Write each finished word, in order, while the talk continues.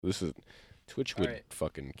This is Twitch would Alright.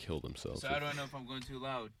 fucking kill themselves. So how do I know if I'm going too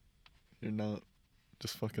loud? You're not.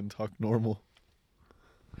 Just fucking talk normal.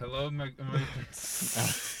 Hello,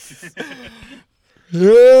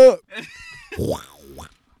 Yeah.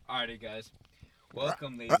 Alrighty, guys.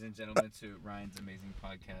 Welcome, ladies and gentlemen, to Ryan's amazing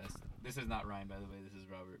podcast. This is not Ryan, by the way. This is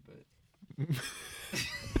Robert, but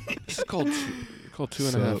This is called Two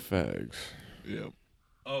and a Half Fags. Yep.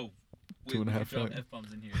 oh, wait, 2.5 we dropped Fag.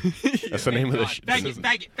 F-bombs in here. That's the name of the Fag it,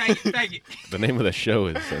 fag it, fag it, fag it. the name of the show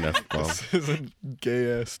is an F bomb. This isn't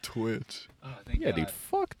gay ass Twitch. Oh, thank Yeah, God. dude.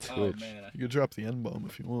 Fuck Oh Twitch. man. You could drop the N bomb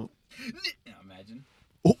if you want. Yeah, imagine.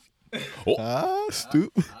 Oh.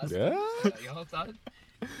 Stoop. Yeah. Y'all thought?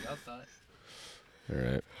 Y'all thought? All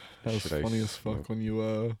right. That was Should I funny as smoke? fuck when you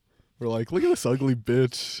were like, look at this ugly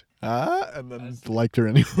bitch. And then That's- liked her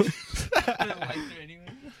anyway. I liked her anyway.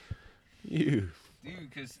 You. Dude,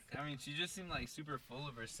 because, I mean, she just seemed like super full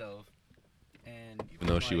of herself. And Even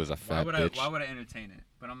though I'm she like, was a why fat would bitch. why would I entertain it?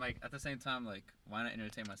 But I'm like, at the same time, like, why not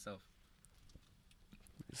entertain myself?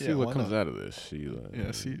 See Yeah, what why comes not? out of this.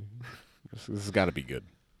 Yeah, see. This has got to be good.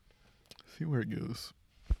 See where it goes.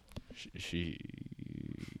 She.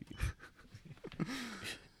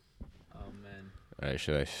 Oh, man. All right.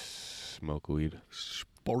 Should I smoke weed?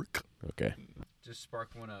 Spark. Okay. Just spark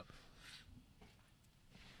one up.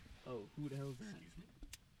 Oh, who the hell is that?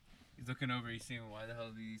 He's looking over, he's seeing why the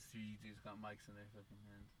hell these three dudes got mics in their fucking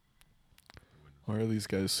hands. Why are these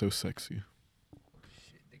guys so sexy?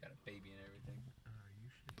 Shit, they got a baby and everything.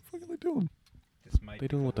 What the fuck are they doing? This might They be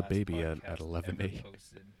doing with the last baby at podcast 11 ever a.m.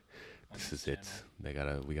 posted on This this is it.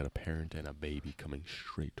 channel. We got a parent and a baby coming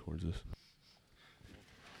straight towards us.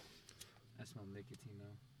 I smell nicotine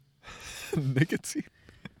though. Nicotine.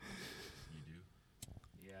 You do?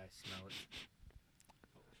 Yeah, I smell it.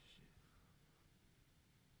 Oh shit.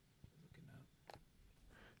 Looking up.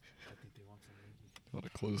 I think they want some. Gotta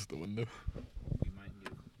close the window. We might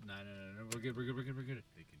need. No. We're good. We're good.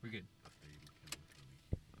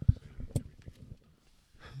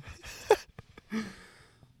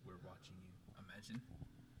 We're watching you. Imagine.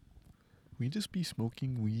 We just be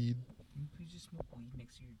smoking weed. Can you please just smoke weed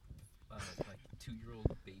next to your like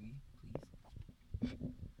 2-year-old baby, please?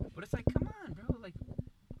 But it's like, come on, bro. Like,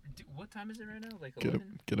 what time is it right now? Like Get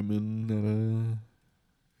 11. get 'em in at a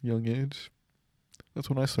young age. That's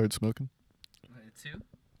when I started smoking. 2.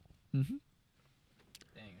 Mm-hmm.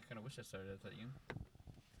 Dang, I kind of wish I started at that young.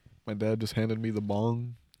 My dad just handed me the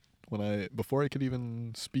bong before I could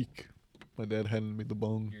even speak. My dad handed me the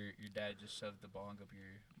bong. Your dad just shoved the bong up your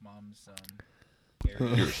mom's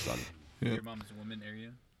area. Your son. Yeah. Your mom's woman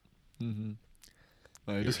area. Mm-hmm.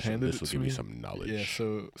 I Your just son. handed This it will to give me. you some knowledge. Yeah,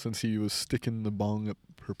 so since he was sticking the bong up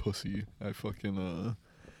her pussy, I fucking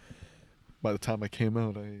by the time I came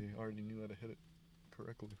out, I already knew how to hit it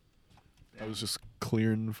correctly. I was just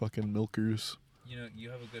clearing fucking milkers. You know, you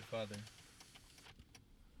have a good father.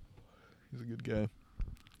 He's a good guy.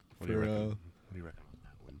 What do you For, reckon? What do you reckon on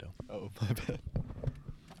that window? Oh, my bad.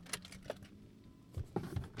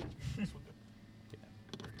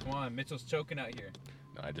 Come on, Mitchell's choking out here.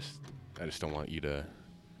 No, I just don't want you to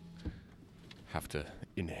have to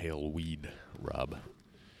inhale weed, Rob.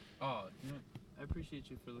 Oh, you know, I appreciate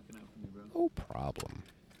you for looking out for me, bro. No problem.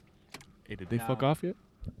 Hey, did they Now- fuck off yet?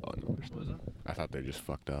 Oh no, they're What still. was that? I thought they just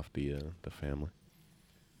fucked off the family.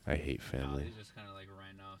 I hate No, family. they just kind of like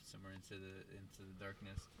ran off somewhere into the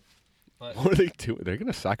darkness. But What are they doing? They're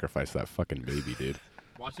gonna sacrifice that fucking baby, dude.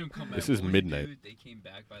 watch them come back. This is What would you midnight. do? They came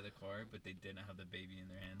back by the car, but they didn't have the baby in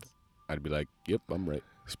their hands. I'd be like, yep, I'm right.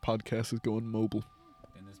 This podcast is going mobile.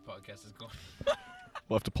 And this podcast is going.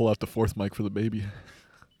 We'll have to pull out the fourth mic for the baby.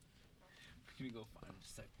 Can we go find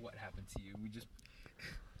just like what happened to you? We just.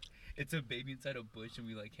 It's a baby inside a bush, and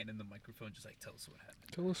we like hand in the microphone, just like tell us what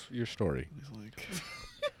happened. Tell us your story. He's like,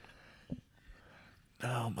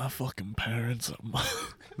 no, my fucking parents are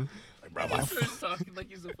Like, bro, He starts talking like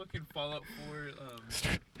he's a fucking Fallout 4 Is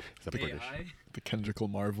that British? AI. the Kendrick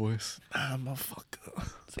Lamar voice. Nah, motherfucker.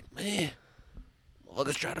 It's like, man,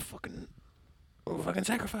 motherfuckers try to fucking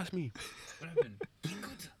sacrifice me. What happened?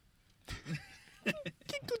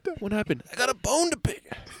 What happened? I got a bone to pick.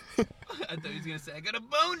 I thought he was gonna say, I got a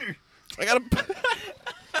boner. I got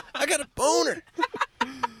a boner.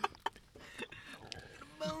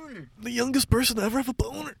 Boner. The youngest person to ever have a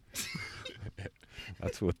boner.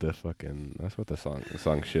 That's what the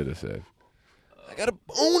song should have said. I got a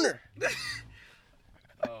boner.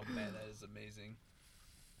 Oh man, that is amazing.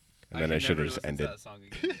 And then I it should never have just listen to ended. that song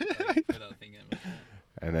again, like, without thinking about that.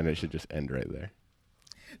 And then it should just end right there.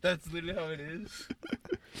 That's literally how it is.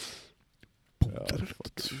 Oh,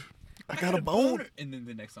 fuck. I got a boner. And then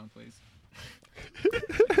the next song plays.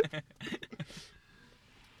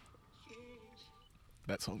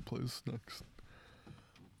 That song plays next.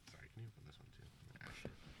 Sorry, can you open this one too?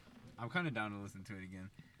 I'm kind of down to listen to it again.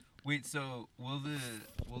 Wait, so will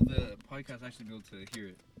the podcast actually be able to hear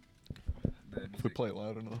it? If we play it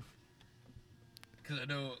loud enough. Because I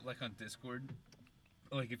know, like on Discord,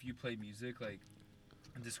 like if you play music, like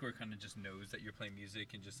Discord kind of just knows that you're playing music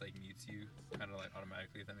and just like mutes you, kind of like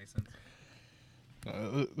automatically. If that makes sense.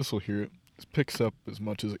 This will hear it. This picks up as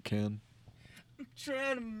much as it can. I'm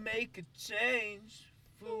trying to make a change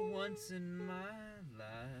for once in my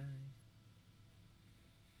life.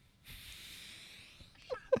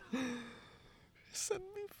 Send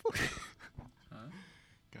me fucking. Huh?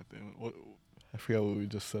 God damn it! What? I forgot what we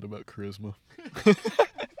just said about charisma.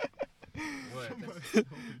 What?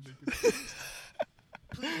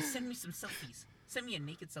 Please send me some selfies. Send me a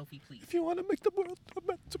naked selfie, please. If you want to make the world a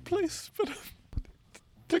better place, but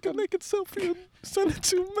take a naked selfie and send it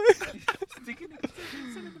to me. Take a naked selfie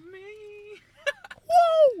and send it to me.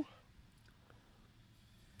 Whoa!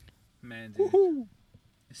 Man, dude. Woohoo!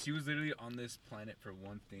 She was literally on this planet for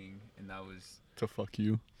one thing, and that was To fuck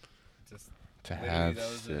you. just. To Literally, have that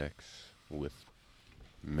was it. sex with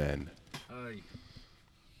men.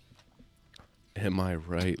 Am I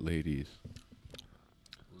right, ladies?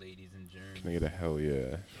 Ladies and germs. Can I get a hell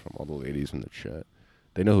yeah from all the ladies in the chat?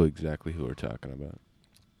 They know exactly who we're talking about.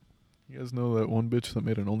 You guys know that one bitch that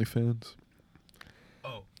made an OnlyFans?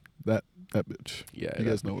 Oh, That bitch. Yeah, You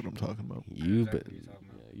guys that- know what I'm talking about. You Exactly bet. what you're talking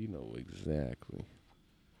about. Yeah, you know exactly.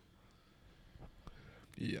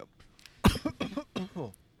 Yep.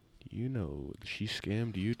 You know she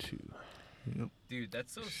scammed you too. Yep. dude,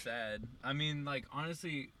 that's so sad. I mean, like,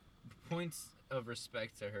 honestly, points of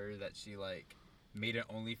respect to her that she, like, made an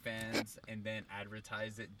OnlyFans and then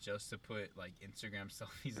advertised it just to put, like, Instagram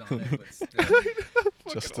selfies on it, but still,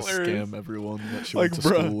 Just to hilarious. scam everyone that she Like, went to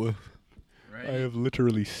bruh. school with. right? I have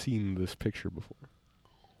literally seen this picture before.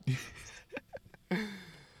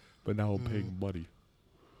 But now I'm paying money.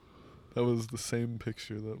 That was the same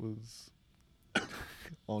picture that was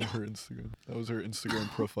on her Instagram. That was her Instagram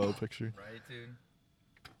profile picture. Right, dude?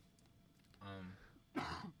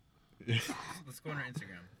 Yeah. Let's go on her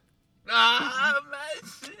Instagram.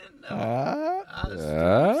 Imagine. No.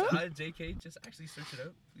 Ah. JK, just actually search it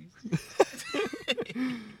up, please.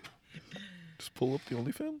 Just pull up the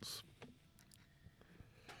OnlyFans.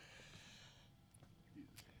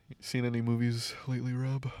 Seen any movies lately,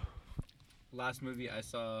 Rob? Last movie I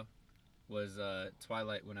saw was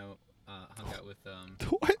Twilight when I hung out with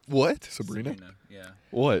What? Sabrina? Yeah.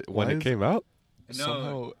 What? When Why it is- came out? No,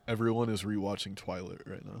 Somehow everyone is rewatching Twilight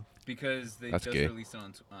right now. because they That's just gay. released it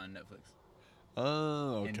on Netflix.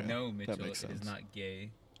 Oh, okay. And no, Mitchell, that makes it is sense. not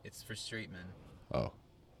gay. It's for straight men. Oh.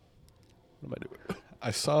 What am I doing?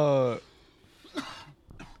 I saw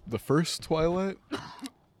the first Twilight.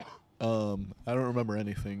 I don't remember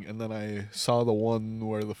anything, and then I saw the one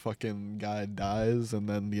where the fucking guy dies, and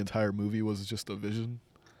then the entire movie was just a vision,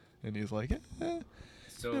 and he's like,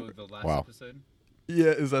 So Never- the last Wow. episode, "Yeah,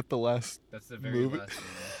 is that the last?" that's the very Movie. last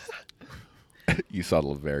one. You saw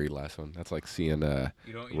the very last one. That's like seeing You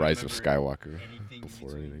Rise of remember Skywalker anything before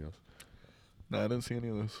between? anything else. No, I didn't see any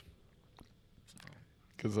of those.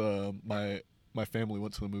 Because my family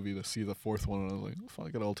went to the movie to see the fourth one, and I was like,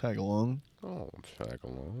 "Fuck it, I'll tag along." Oh, tag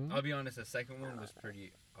along. I'll be honest, the second one was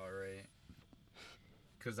pretty alright.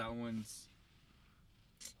 Cause that one's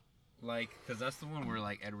like, cause that's the one where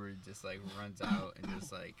like Edward just like runs out and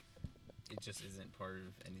just like it just isn't part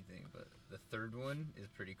of anything. But the third one is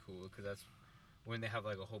pretty cool, cause that's when they have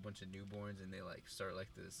like a whole bunch of newborns and they like start like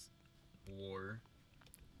this war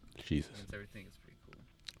Jesus. against everything. It's pretty cool.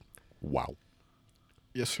 Wow.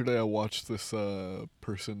 Yesterday, I watched this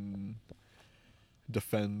person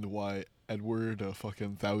defend why Edward, a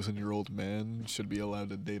fucking 1,000-year-old man, should be allowed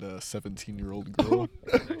to date a 17-year-old girl.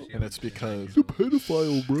 Actually, And it's because He's a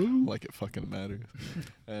pedophile, bro. Like it fucking matters.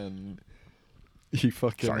 And he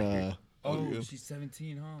fucking Sorry. Oh, yeah. she's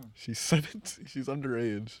 17, huh? She's 17. She's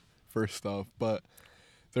underage, first off. But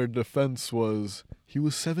their defense was he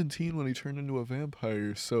was 17 when he turned into a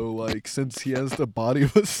vampire. So like, since he has the body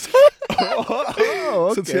of a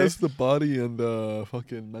since he has the body and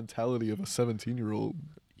fucking mentality of a 17-year-old.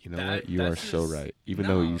 You know That- what? You are that's so just- right. Even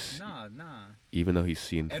nah, though even though he's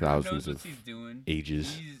seen Edward thousands knows what of he's doing.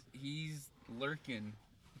 ages. He's lurking.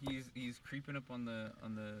 He's creeping up on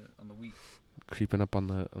the wheat. creeping up on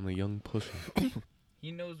the young pussy.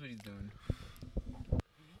 He knows what he's doing.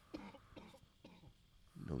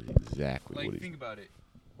 Knows exactly Like, what he's think about it.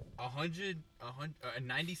 A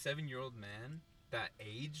 97-year-old man that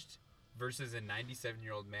aged versus a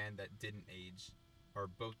 97-year-old man that didn't age are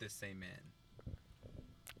both the same man.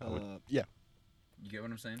 Yeah. You get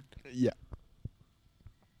what I'm saying? Yeah.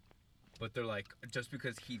 but they're like, just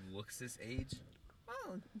because he looks this age,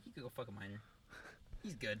 well, he could go fuck a minor.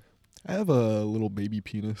 He's good, I have a little baby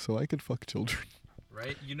penis, so I could fuck children.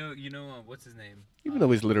 right? What's his name? Even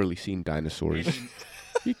though he's literally seen dinosaurs, Andy,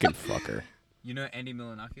 he can fuck her. you know Andy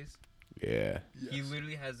Milonakis? Yeah. He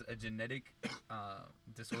literally has a genetic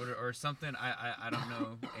disorder or something. I don't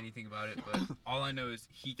know anything about it, but all I know is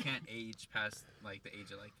he can't age past like the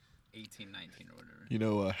age of like 18, 19 or whatever. You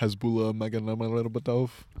know, Hezbollah Maganamadov.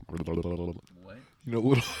 What? You know,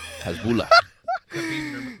 little Hezbollah.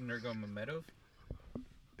 Khabib Nurmagomedov?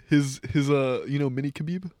 his you know, mini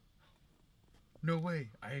Khabib. No way.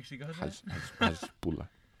 I actually got that. Hezbollah.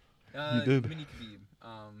 You did. Mini Khabib.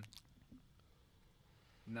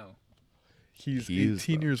 No. He's He is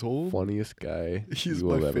 18 years old. Funniest guy. He's you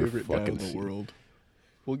will my ever favorite guy in fucking the see. world.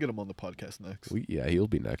 We'll get him on the podcast next. Yeah, he'll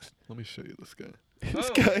be next. Let me show you this guy.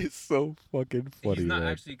 This Oh. guy is so fucking funny, He's not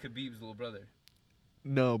man. actually Khabib's little brother.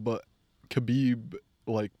 No, but Khabib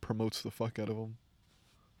like promotes the fuck out of him.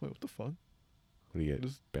 Wait, what the fuck? What do you get?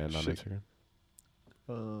 Just Banned on shit. Instagram?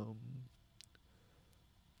 Oh,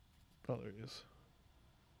 there he is.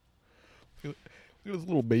 Look at his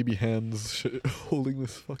little baby hands holding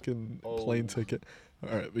this fucking plane Oh. ticket. All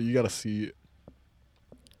right, but you gotta see it.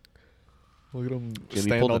 Look at him Jimmy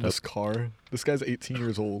stand pulled on it this up. car. This guy's 18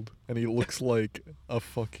 years old, and he looks like a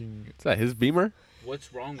fucking. Is that his Beamer?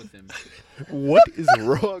 What's wrong with him? What is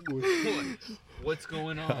wrong with? What's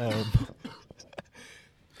going on?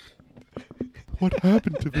 What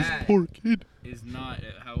happened to this That- poor kid? Is not.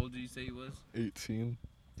 How old did you say he was? 18.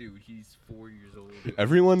 Dude, he's 4 years old.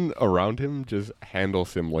 Everyone around him just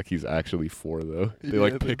handles him like he's actually 4, though. They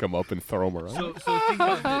Yeah, pick him up and throw him around. So think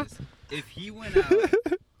about this. If he went out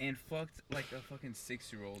and fucked like a fucking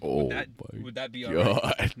 6-year-old, Oh would my that be alright?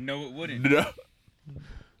 God. No, it wouldn't. No.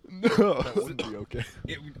 That wouldn't be okay.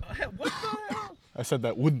 It would. What the hell? I said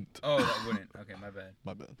that wouldn't. Oh, that wouldn't. Okay, my bad.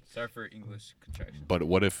 My bad. Sorry for English contraction. But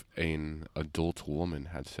what if an adult woman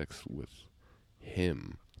had sex with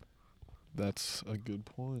him? That's a good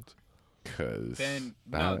point. Cause Then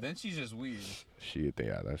then she's just weird.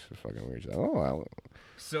 that's just fucking weird. Oh, well,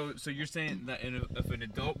 So you're saying that if an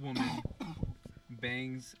adult woman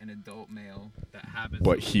bangs an adult male that happens,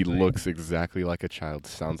 but to he look like- looks exactly like a child,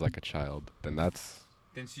 sounds like a child, then that's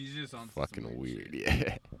then she's just on some fucking weird. shit.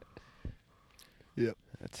 Yeah. Yep.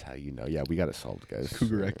 That's how you know. Yeah, we got it solved, guys.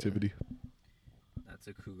 Cougar activity. That's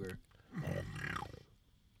a cougar.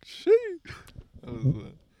 Shit.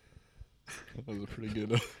 That was a pretty good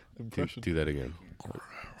Do, impression. do that again.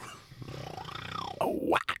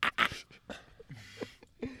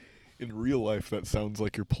 In real life, that sounds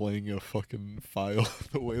like you're playing a fucking file.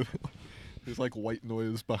 The way that, there's like white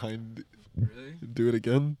noise behind. Really? Do it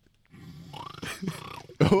again.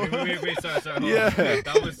 Wait, sorry. Hold on. Yeah.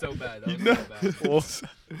 That was so bad. That was so bad. Well,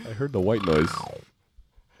 I heard the white noise.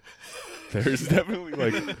 There's definitely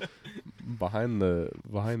like behind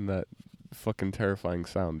that fucking terrifying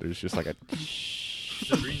sound. There's just like a.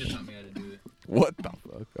 Sabrina taught me how to do it. What the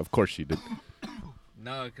fuck? Of course she did.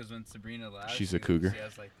 No, because when Sabrina laughs, She's a cougar. She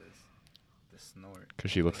has like this snort. Because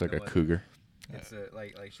she looks like you a know what? cougar. It's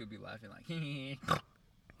like she'll be laughing like,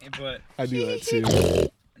 but I do that too.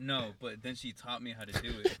 no, but then she taught me how to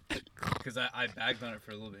do it because I bagged on it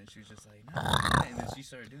for a little bit and she was just like, no, and then she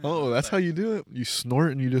started doing it. Oh, that's how you do it. You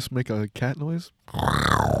snort and you just make a cat noise.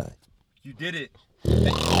 You did it. That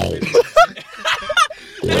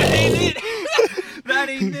ain't it. That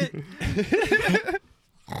ain't it.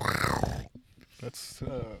 That's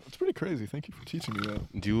pretty crazy. Thank you for teaching me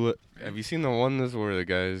that. Have you seen the ones where the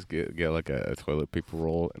guys get like a toilet paper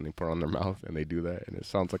roll and they put it on their mouth and they do that and it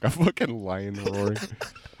sounds like a fucking lion roaring?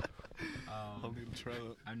 need to try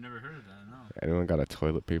that. I've never heard of that. No. Anyone got a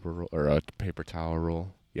toilet paper roll or a paper towel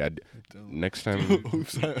roll? Yeah. Next time.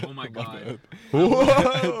 Oops, Oh my God. bad. Whoa!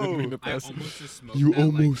 I didn't mean to I pass it. almost just smoked You that, like,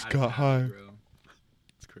 almost out of got habit, high. bro.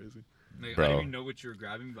 It's crazy. Like, I Bro. didn't even know what you were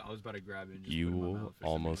grabbing, but I was about to grab it and just put it in my You mouth for some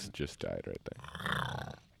almost reason. just died right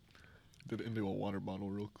there. Did it into a water bottle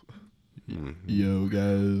real quick. Mhm. Yo,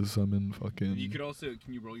 guys, I'm in fucking. You could also,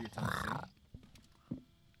 can you roll your tongue too?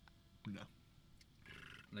 No.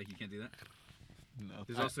 Like you can't do that? No.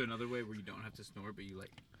 There's also another way where you don't have to snort, but you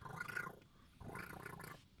like.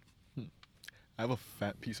 I have a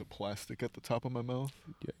fat piece of plastic at the top of my mouth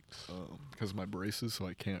Yikes. because of my braces, so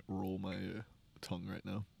I can't roll my tongue right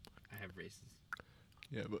now. I have braces.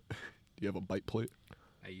 Yeah, but do you have a bite plate?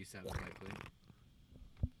 I used to have a bite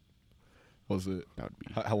plate. Was it? That would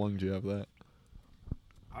be. How long do you have that?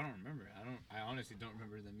 I don't remember. I honestly don't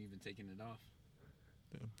remember them even taking it off.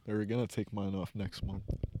 Yeah. They're gonna take mine off next month.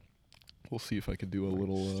 We'll see if I could do a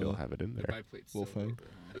little. Still have it in The there. bite plate's Little so thing. dope,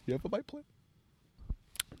 huh? You have a bite plate?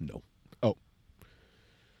 No.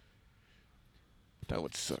 That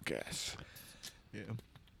would suck ass. Yeah.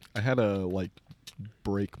 I had to, like,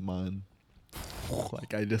 break mine.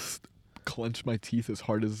 Like, I just clenched my teeth as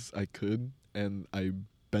hard as I could, and I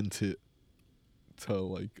bent it to,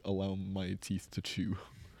 like, allow my teeth to chew.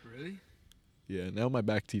 Really? Yeah, now my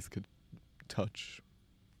back teeth could touch.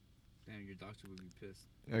 Damn, your doctor would be pissed.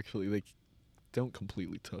 Actually, they don't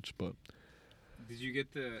completely touch, but Did you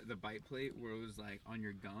get the bite plate where it was like on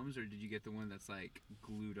your gums, or did you get the one that's like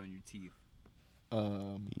glued on your teeth?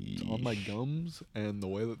 it's on my Yeesh. gums, and the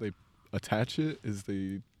way that they attach it is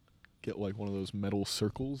they get, like, one of those metal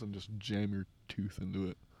circles and just jam your tooth into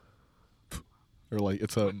it. Or, like,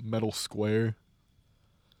 it's a metal square.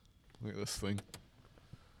 Look at this thing.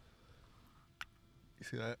 You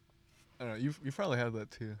see that? I don't know. You probably have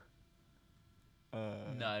that too.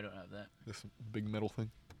 No, I don't have that. This big metal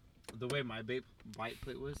thing. The way my bite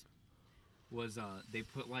plate was they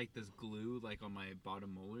put like this glue like on my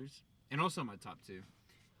bottom molars and also my top too,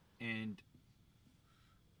 and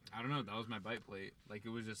I don't know, that was my bite plate. Like, it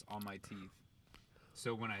was just on my teeth.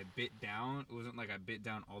 So when I bit down, it wasn't like I bit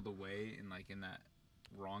down all the way in like in that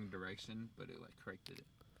wrong direction, but it like corrected it.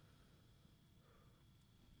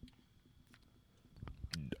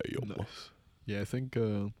 Damn. Nice. Yeah, I think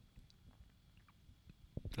I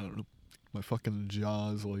don't know. My fucking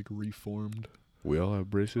jaw's like reformed. We all have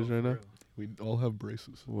braces Oh, right for now? real. We all have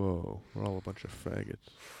braces. Whoa, we're all a bunch of faggots.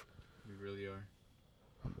 We really are.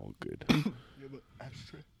 I'm all good. Yeah, but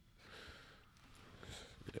ashtray.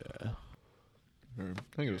 Yeah. Or,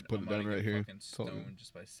 I think I just Dude, put I'm it about down to right get here. fucking It's all good. stoned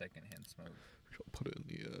just by secondhand smoke. I'll put it in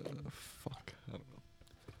the fuck. I don't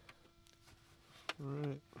know.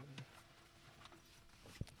 Right.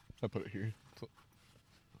 I put it here. So,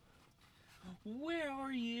 Where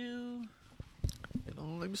are you?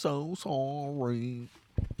 I'm so sorry.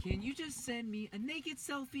 Can you just send me a naked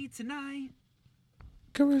selfie tonight?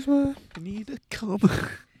 Charisma. I need to come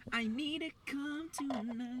I need to come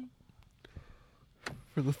tonight.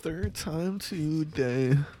 for the third time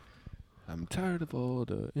today. I'm tired of all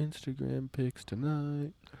the Instagram pics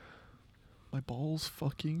tonight. My balls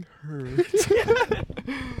fucking hurt.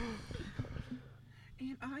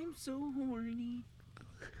 And I'm so horny.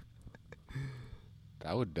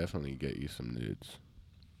 That would definitely get you some nudes.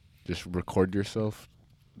 Just record yourself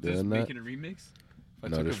Just doing that. making a remix? I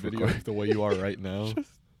No, took a just video record. of the way you are right now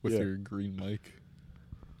with yeah. your green mic.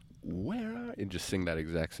 Where are and just sing that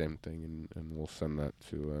exact same thing, and we'll send that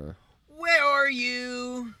to. Where are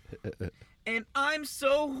you? And I'm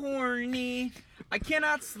so horny. I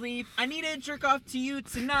cannot sleep. I need to jerk off to you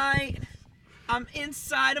tonight. I'm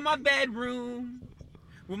inside of my bedroom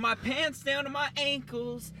with my pants down to my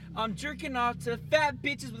ankles. I'm jerking off to fat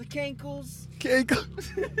bitches with cankles.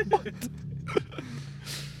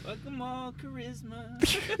 Fuck them all, charisma.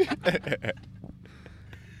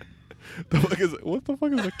 What the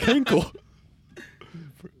fuck is a cankle?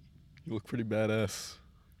 You look pretty badass.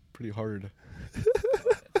 Pretty hard. That's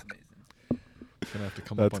amazing. Gonna have to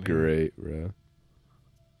come up That's on here. great, bro.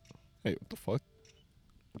 Hey, what the fuck?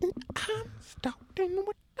 I'm starting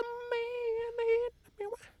with the man in the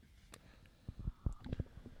mirror.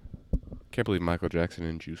 Can't believe Michael Jackson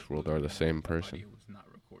and Juice WRLD are the same person. Audio was not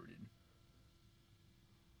recorded.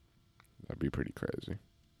 That'd be pretty crazy.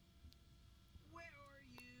 Where are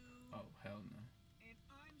you? Oh, hell no. And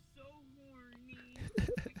I'm so horny. I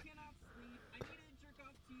cannot sleep. I need to jerk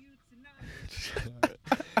off to you tonight.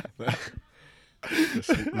 Just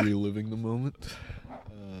reliving the moment.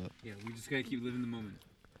 Yeah, we just gotta keep living the moment.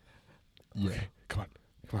 Yeah. Okay, come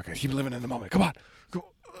on, guys, keep living in the moment. Come on.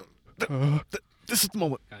 This is the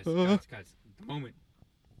moment. Guys, the moment.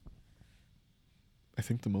 I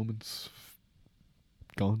think the moment's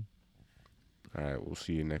gone. All right, we'll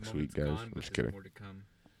see you next The week, moment's guys. gone, I'm but just there's kidding. more to come.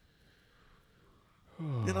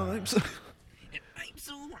 And I'm so And I'm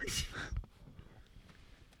so horny.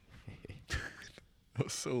 that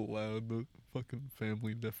was so loud. The fucking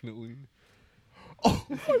family definitely. Oh,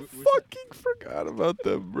 I fucking forgot about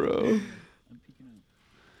them, bro. I'm peeking out.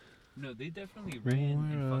 No, they definitely ran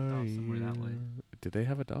and fucked off somewhere that way. Did they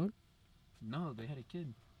have a dog? No, they had a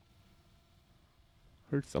kid.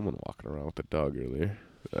 Heard someone walking around with a dog earlier.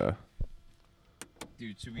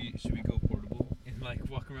 Dude, should we go portable and like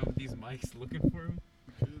walk around with these mics looking for him,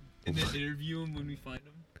 and then interview him when we find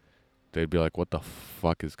him? They'd be like, "What the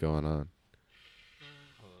fuck is going on?"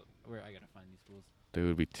 Where I gotta find these fools. They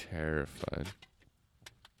would be terrified.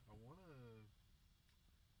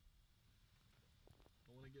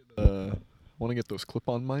 I want to get those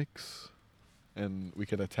clip-on mics, and we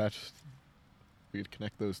could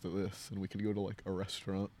connect those to this, and we could go to like a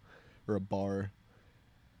restaurant or a bar,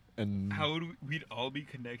 and How would we'd all be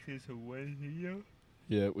connected to one video?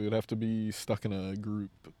 Yeah, we would have to be stuck in a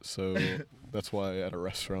group, so that's why at a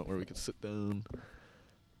restaurant where we could sit down,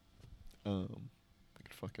 we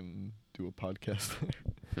could fucking do a podcast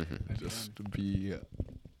there. Just to be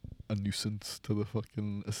a nuisance to the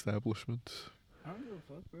fucking establishment. I don't give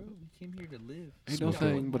a fuck, bro. We came here to live. Ain't no Smoke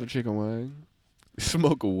thing but a chicken wing.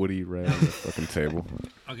 Smoke a woody right on the fucking table.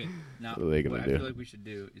 Okay, now What are they gonna what do? I feel like we should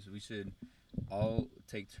do is we should all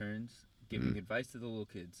take turns giving advice to the little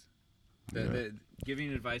kids. The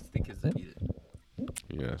giving advice to the kids that need it.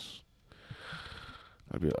 Yes.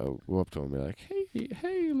 I'll go up to them and be like,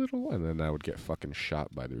 hey, little one. And then I would get fucking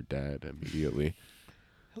shot by their dad immediately.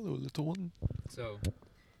 Hello, little one. So,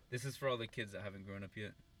 this is for all the kids that haven't grown up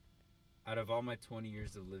yet. Out of all my 20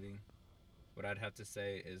 years of living, what I'd have to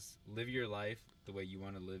say is live your life the way you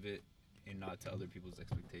want to live it and not to other people's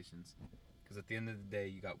expectations. Because at the end of the day,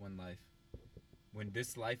 you got one life. When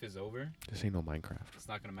this life is over, This ain't no Minecraft. it's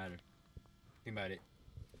not going to matter. Think about it.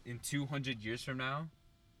 In 200 years from now,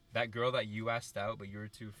 that girl that you asked out but you were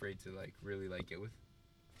too afraid to like really like get with,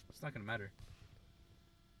 it's not going to matter.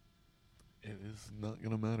 It is not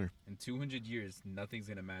gonna matter. In 200 years, nothing's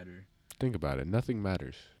going to matter. Think about it. Nothing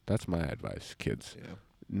matters. That's my advice, kids. Yeah.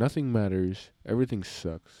 Nothing matters. Everything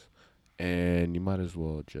sucks. And you might as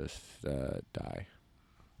well just die.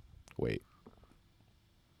 Wait.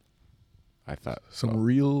 I thought Some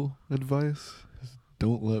real advice is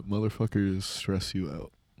don't let motherfuckers stress you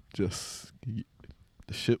out. Just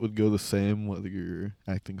the shit would go the same whether you're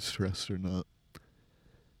acting stressed or not.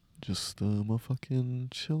 Just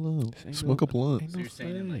motherfucking chill out. This ain't Smoke no- a blunt. ain't So no you're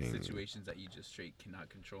saying in like thing. situations that you just straight cannot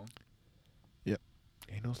control?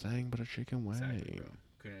 Ain't no thing but a chicken wing. Exactly, bro.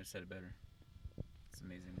 Couldn't have said it better. It's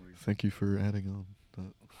amazing words. Thank you for adding on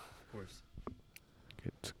that. Of course.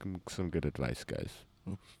 Get some good advice, guys.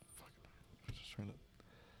 I'm just trying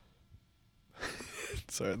to.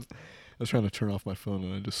 Sorry, I was trying to turn off my phone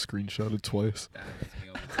and I just screenshotted twice. That happens to me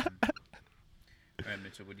all the time. Alright,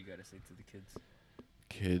 Mitchell, what do you got to say to the kids?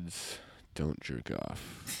 Kids, don't jerk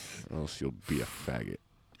off, or else you'll be a faggot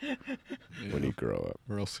when Yeah. you grow up.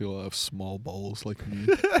 Or else you'll have small balls like me.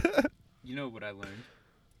 You know what I learned?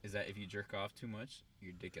 Is that if you jerk off too much,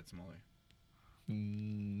 your dick gets smaller.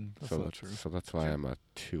 That's so not true. So that's why I'm a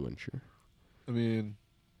 2-incher. I mean,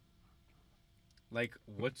 Like,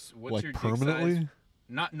 what's like your dick permanently? size?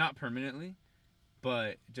 Not permanently,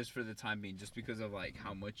 but just for the time being, just because of like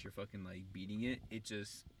how much you're fucking like beating it, it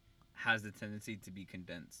just has the tendency to be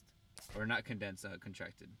condensed, or not condensed,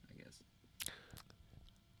 contracted, I guess.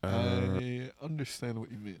 I understand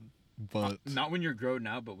what you mean, but Not when you're grown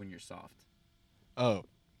out, but when you're soft. oh,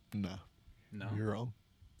 no, No, you're wrong.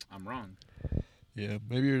 I'm wrong. Yeah,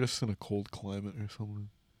 maybe you're just in a cold climate or something.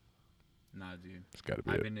 Nah, dude. It's gotta be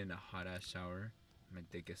I've it. been in a hot ass shower. My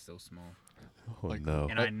dick is so small, Oh like- no.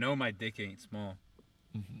 and I know my dick ain't small.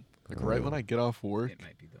 Like right when I get off work, It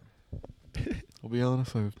might be though. I'll be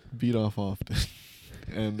honest, I beat off often,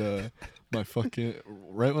 and my fucking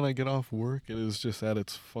right when I get off work, it is just at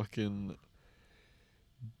its fucking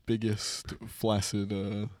biggest flaccid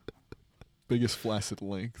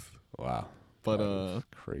length. Wow. But That was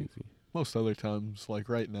crazy. most other times, like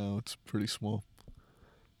right now, it's pretty small.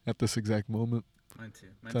 At this exact moment, Mine too.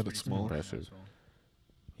 That Mine's it's pretty small. small. right now Impressive. as well.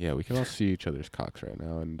 Yeah, we can all see each other's cocks right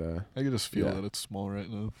now, and I can just feel Yeah. that it's small right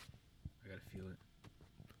now. I gotta feel it.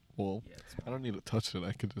 Well, Yeah, it's I don't need to touch it.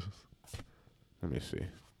 I could just. let me see.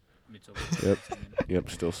 Mitchell. Yep. Yep,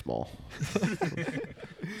 still small.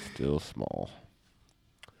 Still small.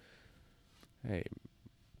 Hey,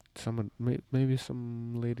 maybe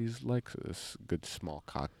some ladies like this good small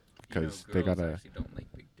cock because they got a actually don't like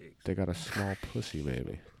big dicks. they got a small pussy.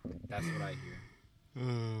 Maybe That's what I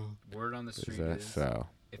hear. Word on the is street that is so?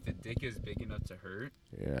 if the dick is big enough to hurt,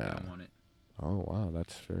 I Yeah. don't want it. Oh wow,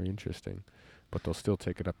 that's very interesting. But they'll still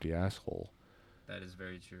take it up the asshole That is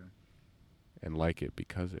very true. and like it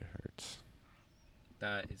because it hurts.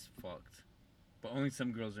 That is fucked. But only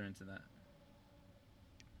some girls are into that.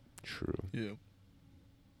 True. Yeah.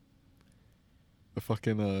 The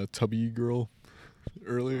fucking tubby girl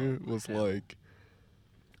earlier was hell. like,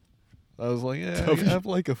 I was like, yeah, Tubby. you have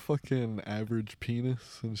like a fucking average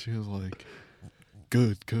penis, and she was like,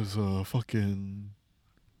 good, cause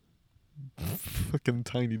fucking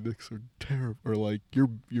tiny dicks are terrible, or like you're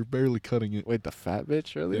barely cutting it. Wait, the fat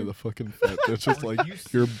bitch earlier? Yeah, the fucking fat bitch was like, You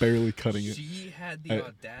you're barely cutting it. She had the I-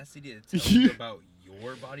 audacity to tell you about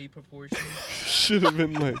your body proportions. Should have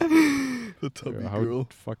been like the tubby How girl.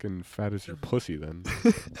 fucking fat is your pussy then?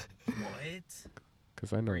 What?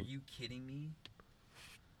 Because I know Are you kidding me?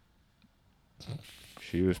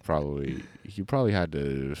 she was probably. You probably had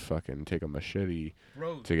to fucking take a machete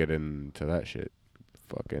Bro, to get into that shit.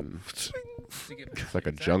 fucking. To get It's like a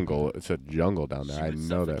exactly. jungle. It's a jungle down there. She I would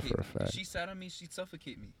know that suffocate for a me. If fact. she sat on me, she'd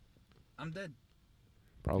suffocate me. I'm dead.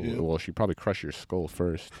 Probably. Yeah. Well, she'd probably crush your skull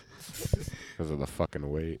first because of the fucking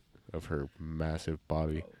weight of her massive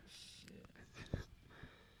body. Oh shit.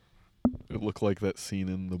 It looked like that scene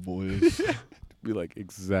in The Boys. Be like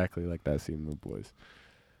exactly like that scene in The Boys.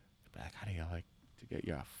 Like, how do you like to get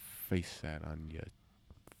your face sat on, you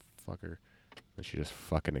fucker? And she just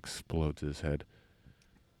fucking explodes his head.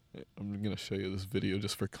 I'm gonna show you this video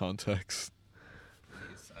just for context.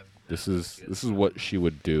 Please, This is what she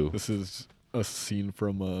would do. This is a scene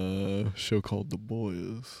from a show called The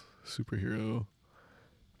Boys, superhero.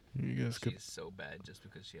 You guys She could. is so bad just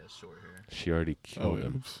because she has short hair. She already killed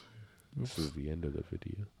him. Oops. This is the end of the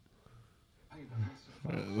video.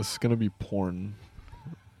 This is gonna be porn.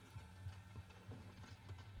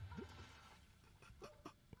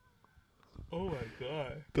 Oh my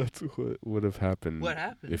god. That's what would have happened. What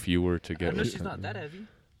happened? If you were to I get. know with she's not her. that heavy.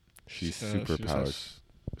 She's She super just powered. has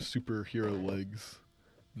superhero legs.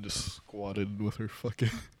 And just squatted with her fucking.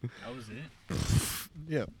 That was it.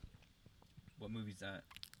 Yeah. What movie's that?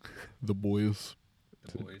 The Boys.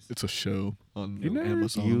 The Boys. It's a show on You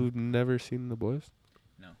Amazon. You've never seen The Boys?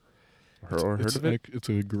 No. Or heard of it? It's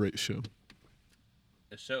a great show.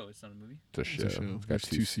 A show. It's not a movie. It's a It's show. a show. It's got There's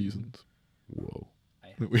two seasons. Whoa. I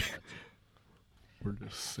have to We- watch it. We're I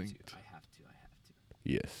just have to, synced. I have to.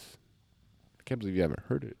 Yes. I can't believe you haven't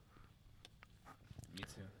heard it. Me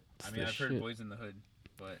too. It's I mean, the I've heard shit. Boys in the Hood,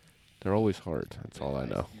 but They're always hard. That's all I Ice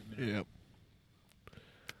know. Cube and- Yep.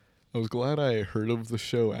 I was glad I heard of the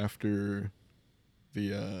show after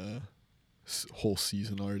the whole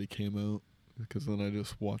season already came out, because then I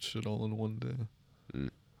just watched it all in one day.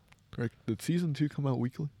 Mm. Right, did season 2 come out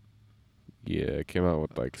weekly? Yeah, it came out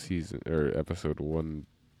with like season or episode 1,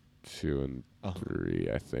 2, and Uh-huh. 3.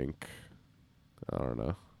 I think. I don't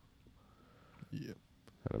know. Yeah.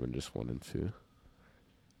 Might have been just 1 and 2.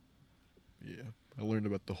 Yeah. I learned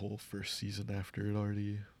about the whole first season after it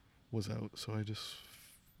already was out, so I just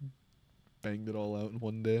banged it all out in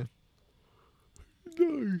one day.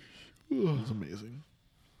 Nice. It was amazing.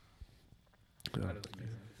 That was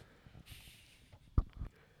amazing.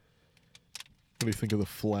 What do you think of the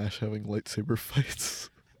Flash having lightsaber fights?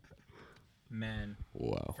 Man,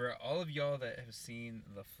 Wow. for all of y'all that have seen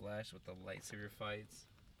The Flash with the lightsaber fights,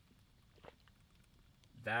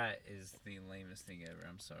 that is the lamest thing ever.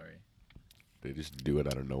 I'm sorry. They just do it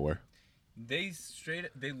out of nowhere. They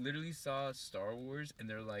literally saw Star Wars and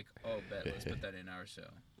they're like, "Oh, bet, let's put that in our show."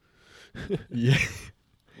 Yeah.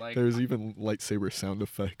 Like, There's even lightsaber sound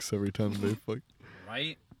effects every time they fight.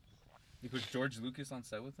 right? Like, was George Lucas on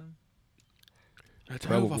set with them? That's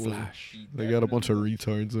Probably. He They got a bunch of definitely was.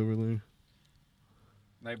 retards over there.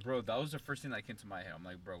 Like, bro, that was the first thing that came to my head. I'm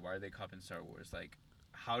like, bro, why are they copying Star Wars? Like,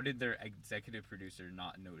 how did their executive producer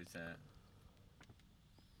not notice that?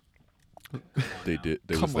 Come on They now. did.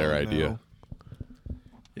 It was Come their on idea. now.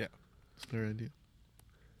 Yeah, it's their idea.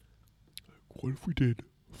 What if we did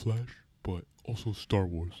Flash, but also Star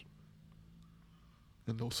Wars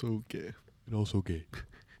And also gay. and also gay?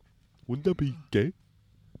 Wouldn't that be gay?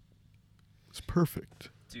 It's perfect.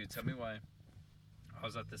 Dude, tell me why. I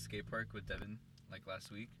was at the skate park with Devin, like,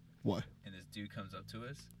 last week, Why? and this dude comes up to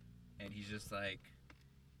us, and he's just like,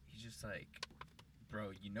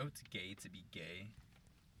 bro, you know it's gay to be gay?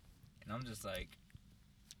 And I'm just like,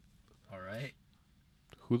 all right.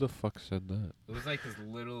 Who the fuck said that? It was like this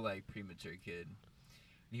little, like, premature kid.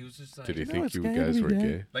 And he was just like, Did he know think it's you gay to guys be were gay?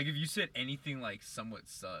 gay? like, if you said anything, like, somewhat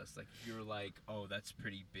sus, like, if you were like, oh, that's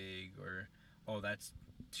pretty big, or, oh, that's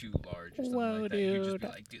too large, or something like that, you'd just be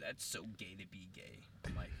like, dude, that's so gay to be gay.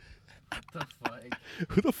 I'm like, what the fuck?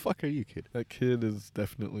 Who the fuck are you, kid? That kid is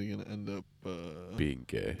definitely gonna end up Being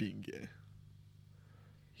gay. being gay.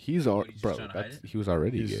 He's all What, he's just bro. trying to hide That's it? he was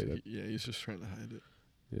already He's, gay. That, yeah, he's just trying to hide it.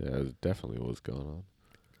 yeah, that's definitely what's going on.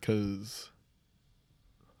 Cause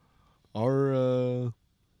our I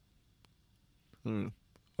don't know,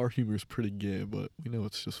 our humor's pretty gay, but we know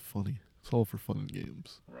it's just funny. It's all for fun and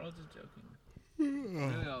games. We're all just joking.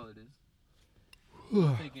 Really all it is.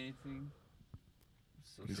 Don't take anything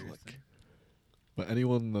so He's seriously. like- But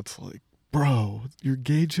anyone that's like, bro, your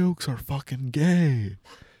gay jokes are fucking gay.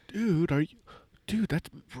 Dude, are you? Dude, that's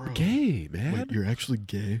Bro. gay, man. Wait, you're actually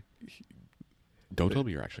gay? Don't tell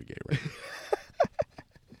me you're actually gay, right?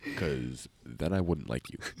 Because then I wouldn't like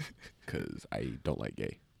you. Because I don't like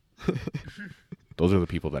gay. Those are the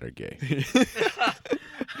people that are gay.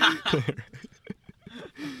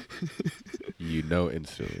 You know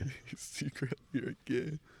instantly. Secretly, you're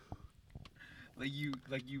gay.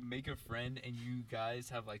 like you make a friend and you guys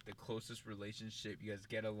have like the closest relationship. You guys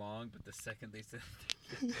get along, but the second they said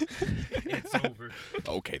it's over.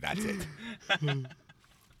 Okay, that's it.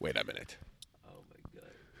 Wait a minute. Oh my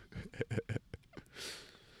god.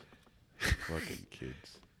 Fucking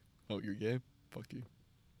kids. Oh, you're gay? Fuck you.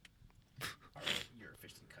 Alright, you're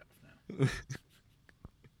officially cut off now.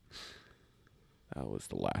 That was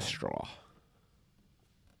the last straw.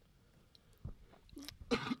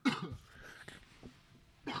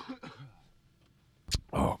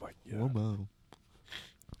 Oh my god. Woman.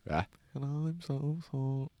 Ah. And I'm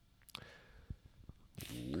so.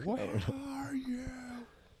 Where are you?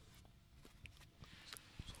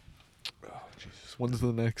 Oh Jesus. When's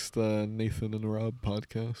the next Nathan and Rob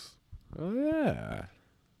podcast? Oh yeah.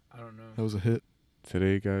 I don't know. That was a hit.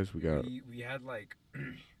 Today, guys, we got. We had like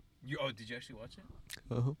did you actually watch it?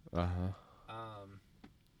 Uh-huh.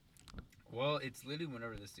 Well, it's literally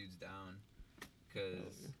whenever this dude's down,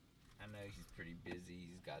 cause I know he's pretty busy.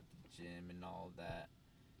 He's got the gym and all of that.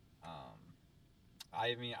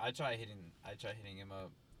 I mean, I try hitting him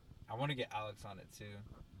up. I want to get Alex on it too.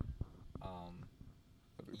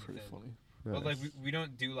 That'd be pretty Ethan. funny. But like Nice. we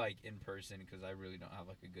don't do like in person because I really don't have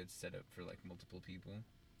like a good setup for like multiple people.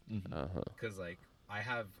 Mm-hmm. Cause like I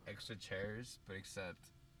have extra chairs, but except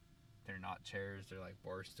they're not chairs; they're like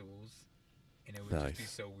bar stools, and it would just be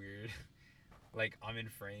Nice. so weird. Like I'm in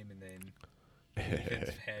frame, and then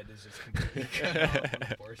Ethan's head is just completely cut off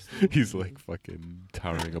on a bar stool. He's like fucking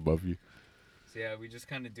towering above you. So yeah, we just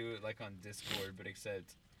kind of do it like on Discord, but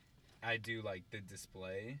except I do like the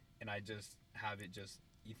display, and I just have it just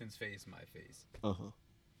Ethan's face, my face. Uh-huh.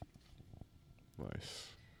 Nice.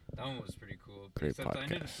 That one was pretty cool. But Great except I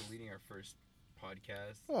ended up podcast. deleting our first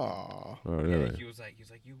podcast. Aw. Oh, Yeah, really? he was like,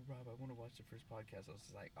 yo, Rob, I want to watch the first podcast. I was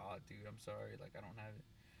just like, oh, dude, I'm sorry, like I don't have it.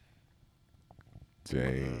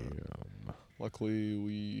 Damn. Luckily,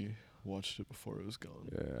 we watched it before it was gone.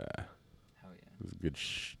 Yeah. Hell yeah. It was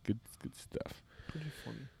good good stuff. Pretty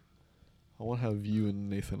funny. I want to have you and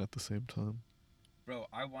Nathan at the same time. Bro,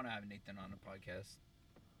 I want to have Nathan on a podcast,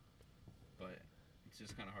 but it's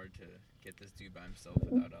just kind of hard to get this dude by himself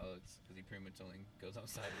without Alex, because he pretty much only goes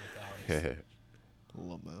outside with Alex.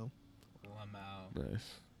 Lamau. Lamau.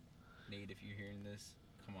 Nice. Nate, if you're hearing this,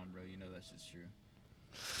 come on, bro. You know that's just true.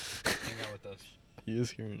 Hang out with us. He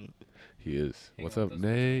is hearing it. He is. Hang What's out up, with us once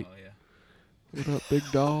in a Nate? while, yeah. What up, big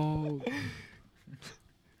dog?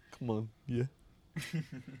 Come on. Yeah.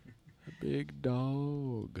 Big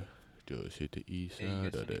dog. Just hit the east Hey, you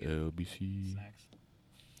side guys of the trying to get LBC. Snacks.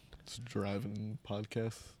 It's driving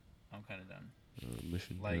podcast. I'm kind of done.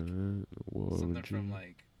 Mission Like, Whoa, Something from G.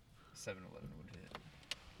 like 7-Eleven would hit.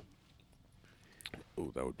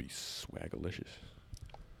 Oh, that would be swagalicious.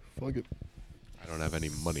 Fuck it. I don't have any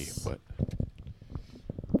money, but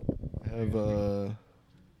I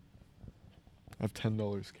have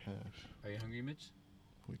 $10 cash. Are you hungry, Mitch?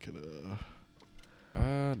 We could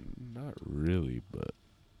not really, but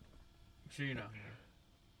I'm sure you're not hungry.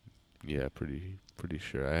 yeah, pretty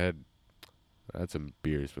sure. I had some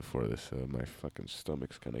beers before this, so my fucking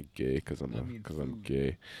stomach's kind of gay because I'm I mean food.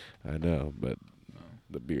 gay. I know, but No.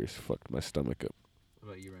 the beers fucked my stomach up.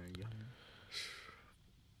 What about you, Ryan? You hungry?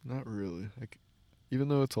 not really. Even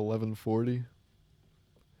though it's 11:40,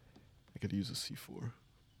 I could use a C4.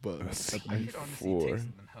 But A I could honestly C4. take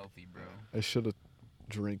something healthy, bro. I should have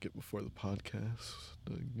drank it before the podcast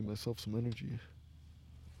to give myself some energy.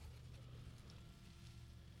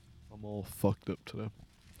 I'm all fucked up today.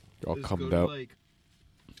 All Let's cummed go to, out. like,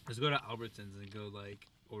 let's go to Albertsons and go like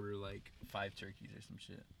order like 5 turkeys or some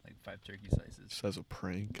shit, like 5 turkey slices. Just as a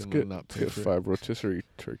prank Let's and get, then not let's pay get for it. 5 rotisserie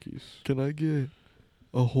turkeys. Can I get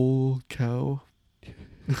a whole cow?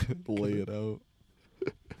 Lay it out.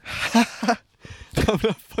 I'm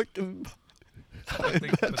not fucking. Put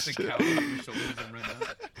the cow on your shoulders and run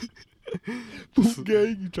out. Just,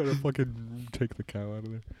 Gang, you trying to fucking take the cow out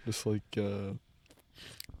of there? just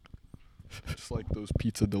like those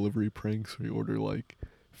pizza delivery pranks where you order like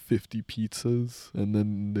 50 pizzas and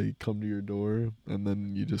then they come to your door and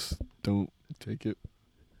then you just don't take it.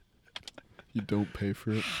 You don't pay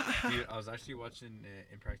for it. Dude, I was actually watching an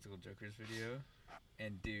Impractical Jokers video,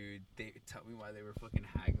 and dude, they tell me why they were fucking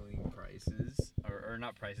haggling prices, or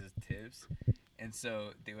not prices, tips. And so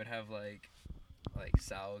they would have like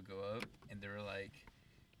Sal would go up, and they were like,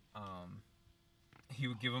 he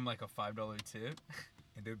would give them like a $5 tip,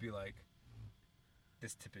 and they'd be like,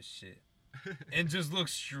 this tip is shit. And just look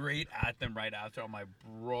straight at them right after. I'm like,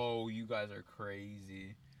 bro, you guys are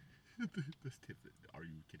crazy. This tip, are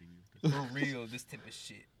you kidding me? For real, this tip is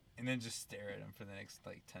shit. And then just stare at him for the next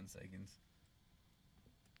like 10 seconds.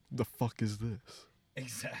 The fuck is this?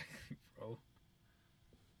 Exactly, bro.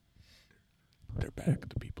 They're back.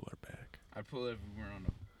 The people are back. I'd pull it if we weren't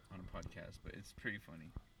on a podcast, but it's pretty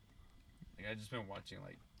funny. Like I just been watching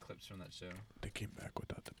like clips from that show. They came back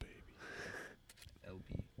without the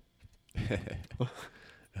LB. baby.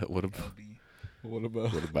 What about? LB. What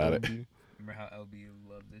about? What about it? LB? Remember how LB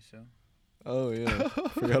loved this show? Oh yeah,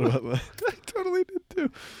 forgot about that. I totally did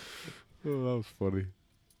too. Oh, that was funny.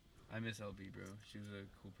 I miss LB, bro. She was a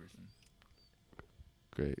cool person.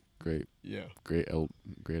 Great Yeah.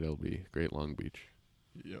 LB. Great Long Beach.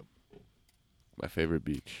 Yep. My favorite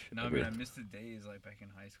beach. No, I ever. mean I miss the days like back in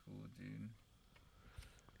high school, dude.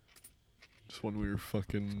 Just when we were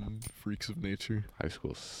fucking freaks of nature. High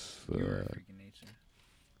school. You were a freak in nature.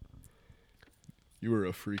 You were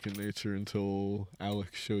a freak in nature until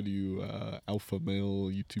Alex showed you Alpha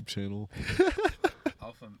Male YouTube channel.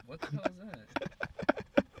 Alpha, what the hell is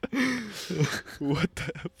that? What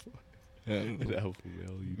the hell? Yeah, An alpha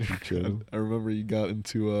male YouTube channel. I remember you got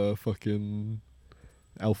into fucking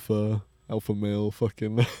alpha male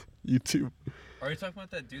fucking YouTube. Are you talking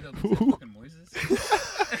about that dude that looks like fucking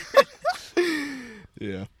Moises?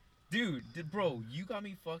 Yeah. Dude, bro, you got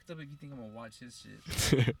me fucked up if you think I'm gonna watch his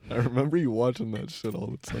shit. I remember you watching that shit all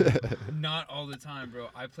the time. Not all the time, bro.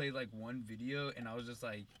 I played like one video and I was just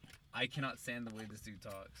like, I cannot stand the way this dude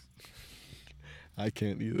talks. I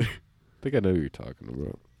can't either. I think I know who you're talking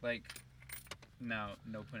about. Like, now,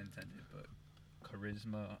 no pun intended, but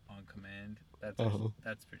charisma on command. That's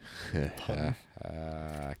that's pretty good. Charisma.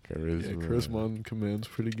 Yeah, Charisma on Command's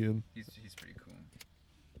pretty good. He's pretty cool.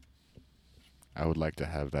 I would like to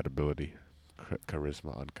have that ability.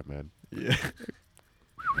 Charisma on command. Yeah.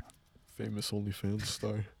 Famous OnlyFans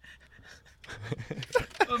star.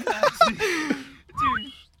 Imagine,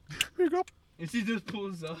 dude. Here you go. And she just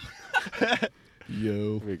pulls up.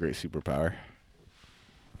 Yo. That'd be a great superpower.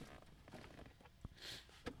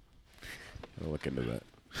 I'll look into that.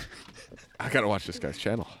 I gotta watch this guy's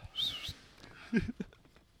channel.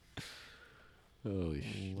 Holy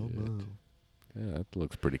shit. Yeah, that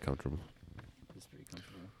looks pretty comfortable. It's pretty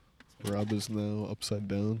comfortable. Rob is now upside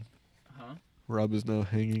down. Huh? Rob is now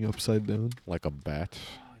hanging upside down. Like a bat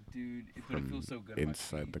Oh, dude, but it from feels so good. on my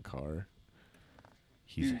inside feet. the car.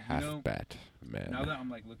 He's Dude, you half know, bat, man. Now that I'm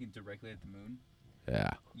like looking directly at the moon,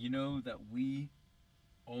 Yeah. you know that we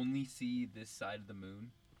only see this side of the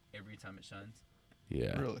moon every time it shines?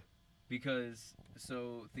 Yeah. Really? Because,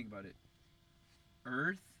 so think about it.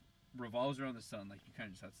 Earth revolves around the sun, like you kind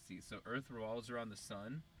of just have to see it. So Earth revolves around the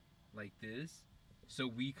sun like this. So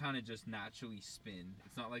we kind of just naturally spin.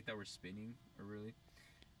 It's not like that we're spinning, or really.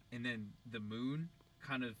 And then the moon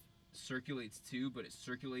kind of circulates too, but it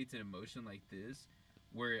circulates in a motion like this,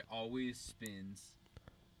 where it always spins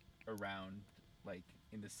around, like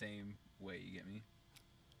in the same way. You get me?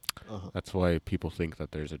 Uh-huh. That's why people think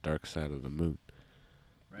that there's a dark side of the moon.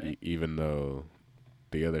 Right? Even though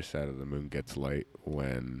the other side of the moon gets light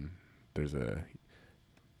when there's a...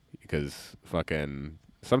 Because fucking...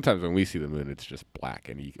 Sometimes when we see the moon, it's just black,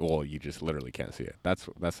 and you just literally can't see it. That's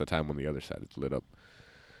the time when the other side is lit up.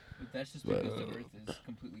 But that's just because the Earth is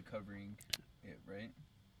completely covering it, right?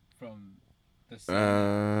 From the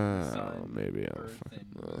sun, maybe I'm Earth, fucking...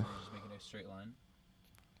 and moon are just making a straight line.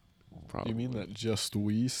 probably. You mean that just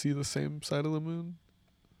we see the same side of the moon?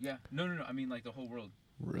 Yeah. No. I mean, like the whole world.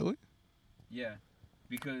 Really? Yeah.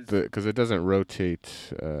 Because Because it doesn't rotate,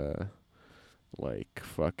 like,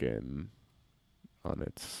 fucking on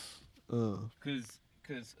its...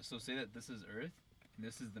 so say that this is Earth and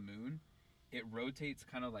this is the moon. It rotates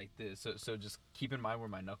kind of like this. So just keep in mind where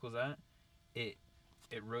my knuckles at.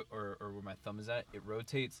 Or where my thumb is at. It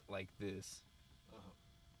rotates like this.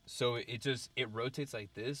 So it rotates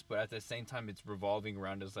like this, but at the same time it's revolving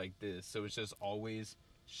around us like this. So it's just always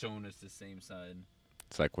showing us the same side.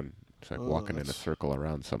 It's like walking in a that's- circle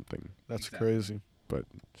around something, That's Exactly. crazy. but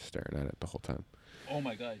staring at it the whole time. Oh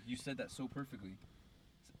my God, you said that so perfectly.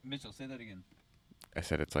 Mitchell, say that again. I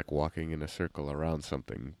said it's like walking in a circle around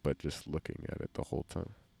something, but just looking at it the whole time.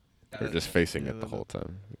 Or That- just facing yeah, it the that- whole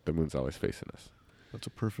time. The moon's always facing us. That's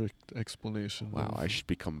a perfect explanation Wow, I should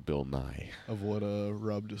become Bill Nye. of what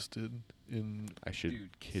Rob just did in I should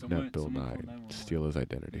Dude, kidnap Bill someone Nye, call 911. steal his We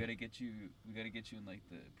identity. gotta get you in like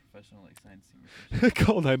the professional like science team.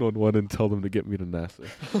 Call 911 and tell them to get me to NASA.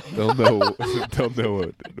 They'll know. They'll know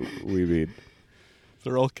what we mean.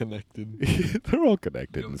 they're all connected. They're all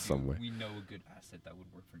connected Yo, in dude, some way. We know a good asset that would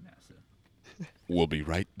work for NASA. We'll be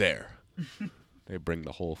right there. They bring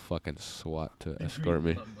the whole fucking SWAT to escort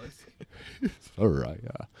me. Elon Musk. Sorry,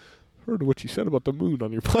 I heard what you said about the moon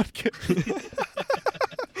on your podcast.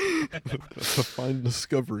 That's a fine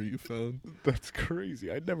discovery you found. That's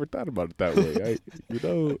crazy. I never thought about it that way.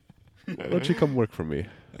 Why don't you come work for me?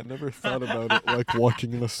 I never thought about it like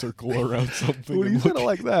walking in a circle around something. When and you said it looking-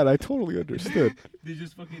 like that, I totally understood. They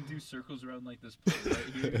just fucking do circles around like this pole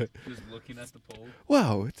right here, just looking at the pole.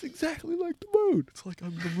 Wow, it's exactly like the moon. It's like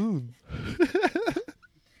I'm the moon.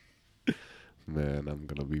 Man, I'm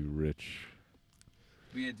gonna be rich.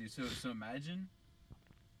 But yeah, dude. So imagine.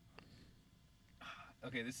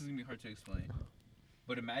 Okay, this is gonna be hard to explain.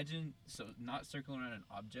 But imagine, so not circling around an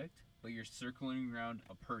object, but you're circling around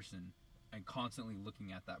a person and constantly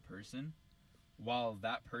looking at that person, while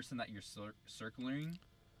that person that you're circling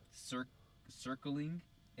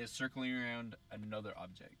is circling around another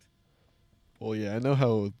object. Well, yeah, I know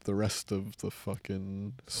how the rest of the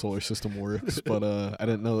fucking solar system works, but I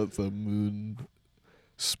didn't know that the moon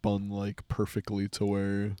spun like perfectly to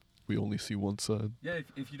where we only see one side. Yeah,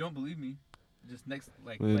 if you don't believe me, just look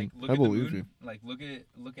Man, at I the believe moon. you. Like look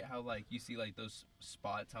at how like you see like those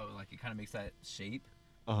spots, how like it kind of makes that shape.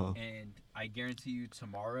 Uh-huh. And I guarantee you,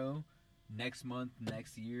 tomorrow, next month,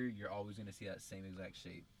 next year, you're always gonna see that same exact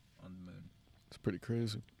shape on the moon. It's pretty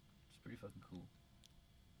crazy. It's pretty fucking cool.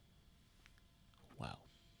 Wow.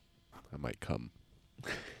 I might come.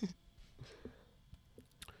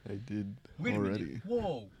 I did Wait a already. minute.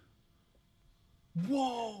 Whoa.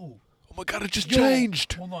 Whoa. Oh my god, it just Yo,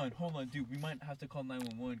 changed! Hold on, dude. We might have to call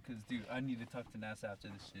 911 because, dude, I need to talk to NASA after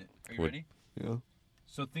this shit. Are you What? ready? Yeah.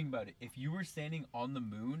 So think about it. If you were standing on the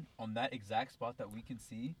moon, on that exact spot that we can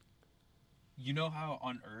see, you know how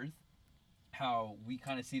on Earth, how we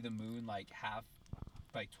kind of see the moon like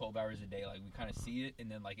 12 hours a day, like we kind of see it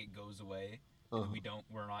and then like it goes away, and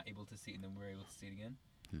we're not able to see it, and then we're able to see it again.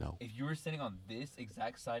 No. If you were standing on this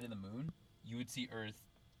exact side of the moon, you would see Earth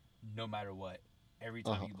no matter what. Every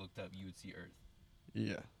time you looked up, you would see Earth.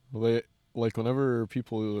 Yeah. Well, they like whenever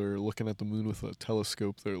people are looking at the moon with a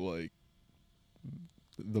telescope, they're like,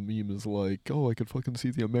 the meme is like, "Oh, I could fucking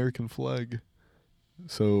see the American flag."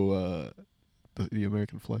 So the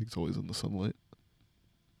American flag's always in the sunlight.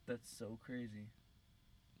 That's so crazy.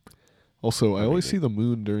 Also, I I always mean, see the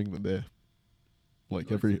moon during the day,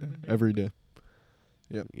 like You always see the moon during every day.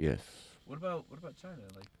 Yes. What about China?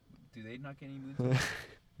 Like, do they not get any moons?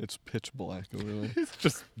 It's pitch black over there. It's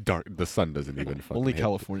just dark. The sun doesn't even fucking Only hit.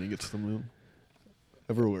 California gets the moon.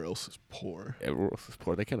 Everywhere else is poor. Everyone else is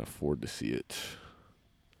poor. They can't afford to see it.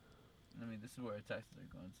 I mean, this is where our taxes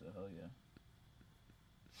are going, so hell yeah.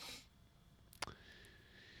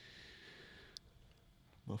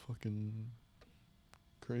 Motherfucking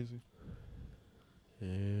crazy.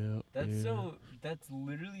 Yeah. That's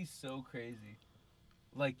literally so crazy.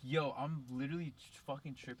 Like, yo, I'm literally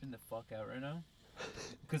fucking tripping the fuck out right now.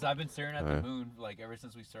 Because I've been staring at the moon, like, ever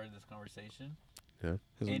since we started this conversation. Has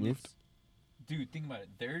it And moved? dude, think about it.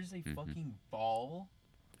 There's a Mhm. fucking ball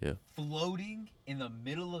Yeah. floating in the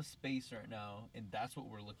middle of space right now, and that's what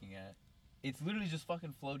we're looking at. It's literally just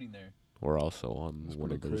fucking floating there. We're also on That's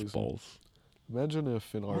one of pretty those crazy. balls. Imagine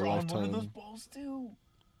if in our We're on lifetime one of those balls, too.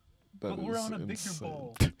 that But we're is on a bigger insane.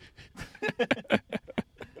 ball.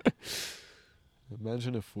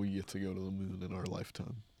 Imagine if we get to go to the moon in our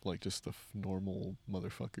lifetime, like just a normal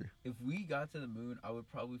motherfucker. If we got to the moon, I would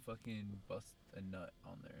probably fucking bust a nut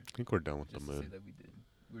on there. I think we're done with Just the to say moon. that we did.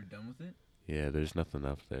 We're done with it? Yeah, there's nothing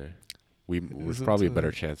up there. There's Isn't, probably a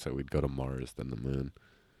better chance that we'd go to Mars than the moon.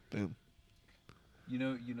 Damn. You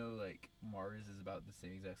know, like Mars is about the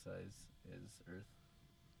same exact size as Earth.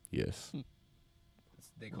 Yes.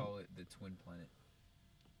 They call it the twin planet.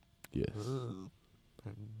 Yes.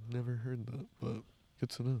 I've never heard that, but good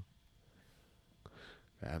to know.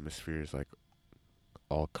 The atmosphere is like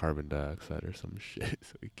all carbon dioxide or some shit,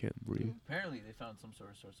 so we can't breathe. Apparently, they found some sort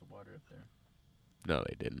of source of water up there. No,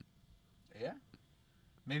 they didn't. Yeah.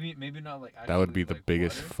 Maybe not like. That would actually, be the like,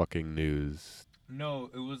 biggest water. fucking news. No,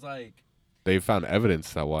 it was like. They found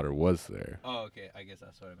evidence that water was there. Oh, okay. I guess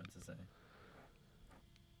that's what I meant to say.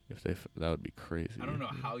 If that would be crazy. I don't know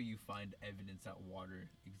how you find evidence that water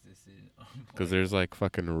existed. Because there's like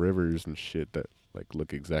fucking rivers and shit that like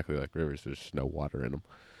look exactly like rivers. There's just no water in them.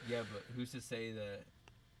 Yeah, but who's to say that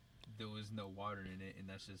there was no water in it, and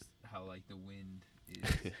that's just how like the wind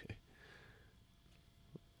is?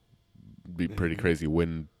 Be pretty crazy.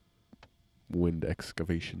 Wind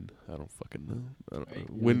excavation. I don't fucking know. Right.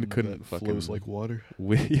 Wind couldn't that fucking flows like water.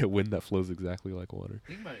 wind that flows exactly like water.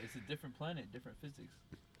 Think about it. It's a different planet, different physics.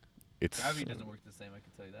 It's Gravity doesn't work the same. I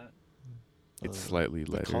can tell you that. It's slightly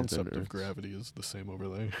The lighter concept than of Earth's. gravity is the same over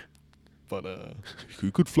there, but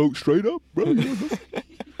You could float straight up, bro. You don't know.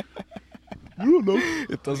 You don't know.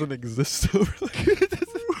 it doesn't exist over there.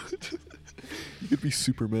 You could be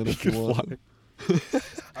Superman if you could want.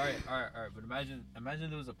 All right. But imagine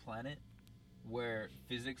there was a planet where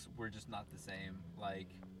physics were just not the same. Like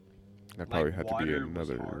That probably like had to be water was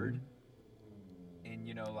another hard, and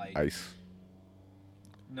you know, like ice.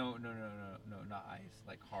 no, not ice,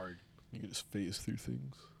 like hard, You can just phase through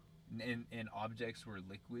things. and objects were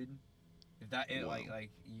liquid. If that it, Wow. like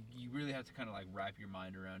you really have to kind of like wrap your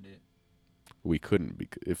mind around it. We couldn't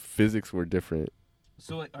because if physics were different,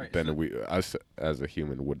 So like, all right, then so, us as a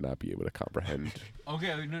human would not be able to comprehend.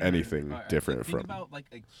 okay, no, anything All right, different like, think from- about like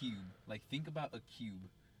a cube. Like think about a cube,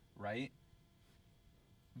 right?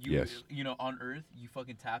 Yes. You know, on Earth, you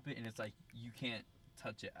fucking tap it, and it's like you can't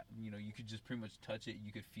touch it. You know, you could just pretty much touch it.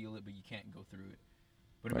 You could feel it, but you can't go through it.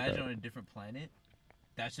 But Like imagine a- on a different planet,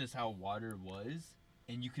 that's just how water was,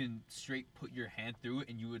 and you can straight put your hand through it,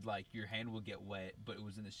 and you would like your hand will get wet, but it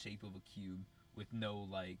was in the shape of a cube with no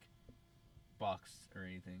like box or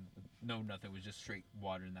anything. No, nothing. It was just straight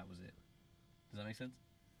water, and that was it. Does that make sense?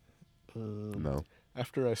 No.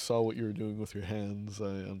 After I saw what you were doing with your hands, I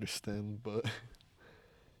understand, but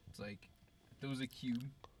It's like there was a cube,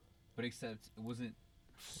 but except it wasn't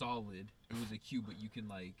solid. It was a cube, but you can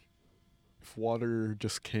like. if water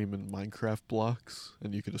just came in Minecraft blocks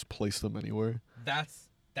and you could just place them anywhere, That's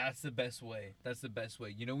the best way. That's the best way.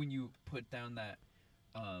 You know when you put down that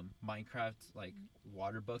Minecraft like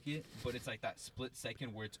water bucket, but it's like that split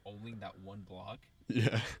second where it's only that one block.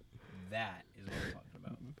 yeah. That is what I'm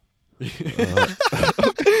talking about.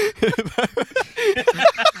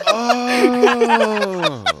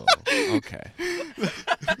 Oh. Okay.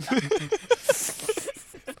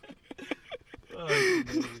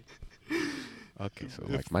 Okay, so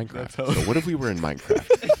like Minecraft. that's how- So what if we were in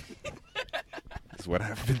Minecraft? Is what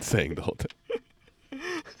I've been saying the whole time.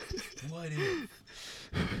 What if?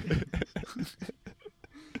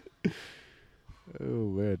 Oh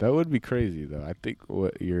man, that would be crazy though. I think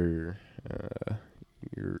what your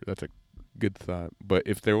that's a good thought. But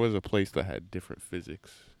if there was a place that had different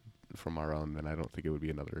physics from our own, then I don't think it would be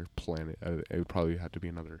another planet. It would probably have to be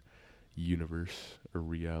another universe or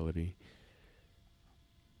reality.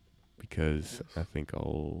 Because I think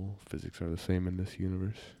all physics are the same in this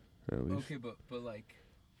universe, at least. Okay, but like,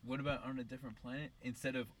 what about on a different planet?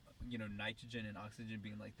 Instead of nitrogen and oxygen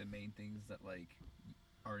being like the main things that like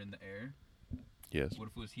are in the air, Yes. what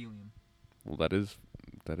if it was helium? Well, that is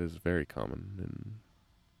very common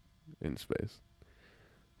in space.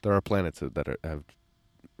 There are planets that have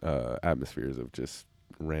atmospheres of just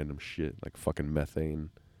random shit like fucking methane,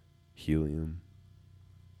 helium.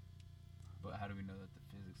 But how do we know that the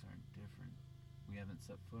physics aren't different? We haven't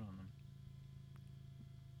set foot on them.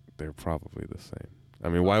 They're probably the same. I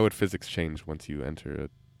mean, why would physics change once you enter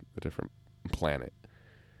a different planet?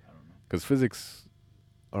 I don't know. Because physics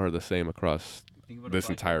are the same across Think about this a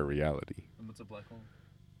black entire hole. reality. And what's a black hole?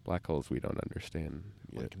 Black holes we don't understand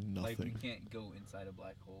yet. Like Like we nothing. can't go inside a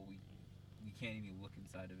black hole. We can't even look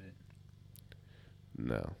inside of it.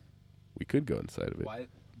 No. We could go inside of it. Why?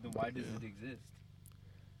 Then why does Yeah. it exist?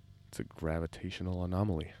 It's a gravitational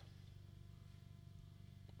anomaly.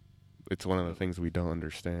 It's one of the things we don't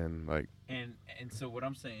understand. Like, And so what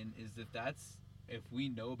I'm saying is if we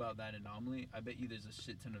know about that anomaly, I bet you there's a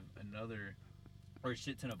shit ton of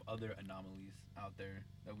other anomalies out there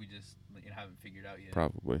that we just haven't figured out yet.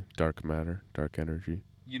 probably dark matter, dark energy.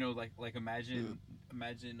 Like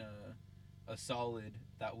imagine a solid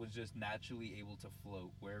that was just naturally able to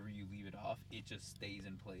float wherever you leave it off. It just stays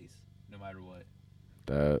in place no matter what.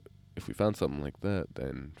 That if we found something like that,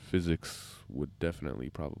 then physics would definitely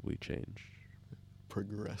probably change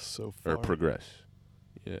Progress so far. or progress.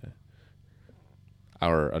 Yeah.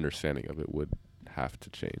 Our understanding of it would have to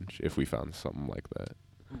change if we found something like that.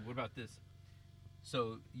 Ooh, what about this?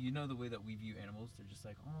 So the way that we view animals, they're just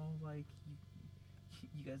like, oh, like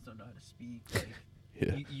you guys don't know how to speak, like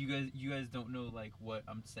Yeah. you guys don't know like what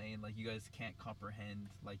I'm saying, like you guys can't comprehend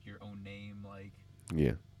like your own name, like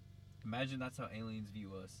Yeah. imagine that's how aliens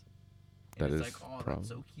view us. That And it's is like, oh, prob- that's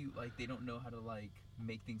so cute. Like they don't know how to like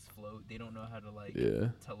make things float. They don't know how to like Yeah.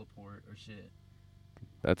 teleport or shit.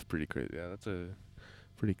 That's pretty crazy. Yeah, that's a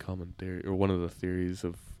pretty common theory, or one of the theories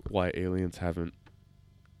of why aliens haven't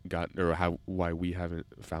gotten, or why we haven't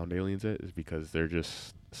found aliens yet, is because they're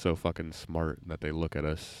just so fucking smart that they look at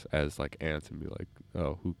us as like ants and be like,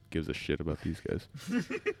 oh, who gives a shit about these guys?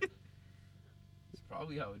 It's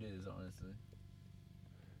probably how it is, honestly.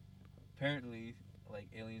 Apparently, like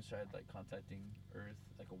aliens tried like contacting Earth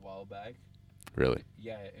like a while back. Really?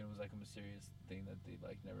 Yeah, it was like a mysterious thing that they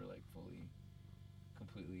like never like fully,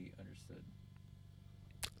 completely understood.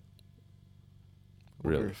 I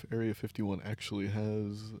wonder Really? if Area 51 actually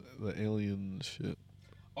has the alien shit.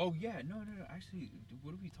 Oh yeah, no. Actually,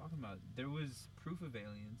 what are we talking about? There was proof of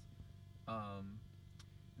aliens.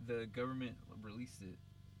 The government released it,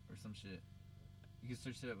 or some shit. You can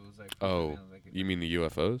search it up. It was like. Oh, like you mean the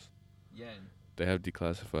UFOs? Yeah. They have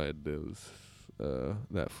declassified those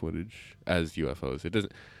that footage as UFOs. It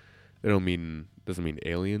doesn't. They don't mean doesn't mean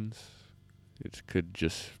aliens. It could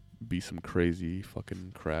just be some crazy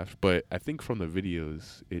fucking craft. But I think from the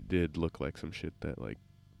videos, it did look like some shit that like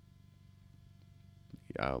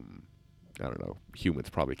I don't know, humans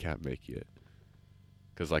probably can't make yet.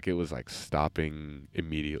 'Cause like it was like stopping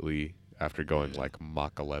immediately after going like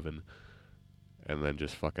Mach 11, and then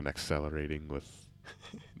just fucking accelerating with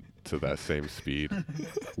to that same speed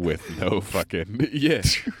with no fucking yeah.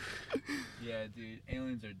 Yeah, dude.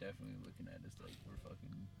 Aliens are definitely looking at us like we're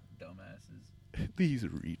fucking dumbasses. These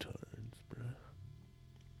retards, bruh.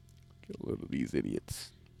 Get a load of these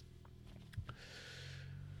idiots.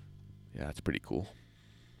 Yeah, it's pretty cool.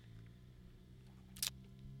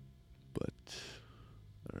 But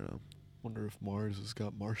I don't know. Wonder if Mars has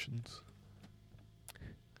got Martians.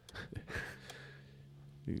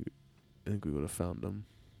 I think we would have found them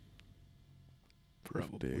if they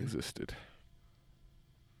Probably. existed.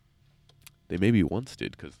 They maybe once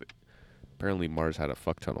did, because apparently Mars had a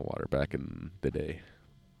fuck ton of water back in the day.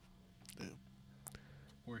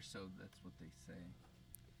 Or so that's what they say.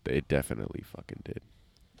 They definitely fucking did.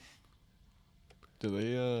 Do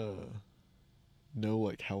they know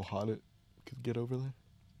like how hot it could get over there?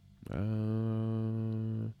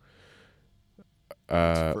 It's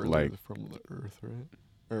further Like from the Earth, right?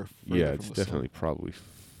 Or further yeah, from it's the definitely sun. probably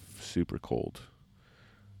super cold.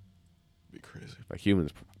 Be crazy. Like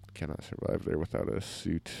humans cannot survive there without a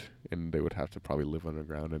suit, and they would have to probably live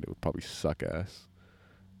underground, and it would probably suck ass.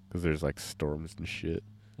 'Cause there's like storms and shit.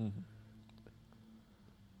 Mm-hmm.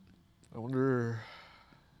 I wonder.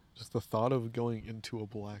 Just the thought of going into a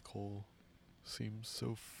black hole seems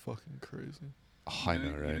so fucking crazy. Oh, I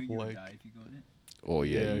know, right? You would Like- die if you go in it? Oh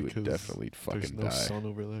yeah, Yeah, you would 'cause definitely There's fucking no die. sun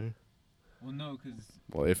over there. Well, no, because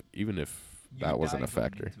Well, even if that wasn't a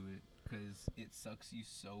factor. Because it sucks you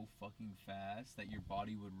so fucking fast that your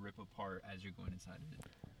body would rip apart as you're going inside of it.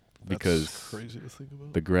 Because That's crazy to think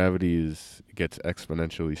about. the gravity gets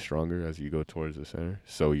exponentially stronger as you go towards the center.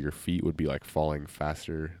 So your feet would be like falling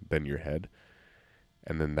faster than your head.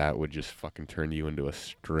 And then that would just fucking turn you into a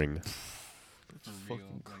string That's For real,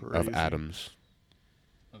 fucking like- crazy. of atoms.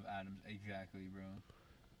 Of atoms, exactly, bro. I'm Wait,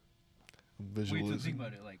 so visualizing. think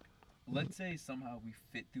about it. Like, let's say somehow we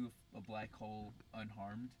fit through a black hole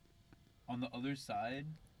unharmed. On the other side,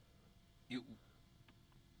 it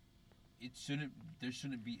shouldn't. There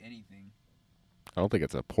shouldn't be anything. I don't think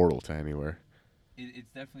it's a portal to anywhere. It's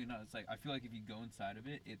definitely not. It's like I feel like if you go inside of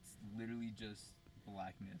it, it's literally just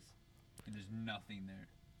blackness, and there's nothing there.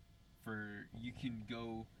 You can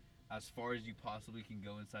go as far as you possibly can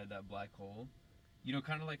go inside that black hole. You know,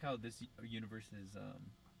 kind of like how this universe is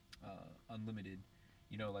unlimited.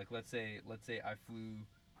 You know, like let's say I flew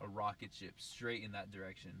a rocket ship straight in that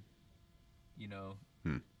direction. You know,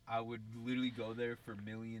 I would literally go there for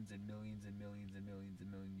millions and millions and millions and millions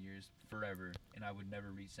and million years, forever, and I would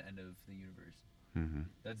never reach the end of the universe. Mm-hmm.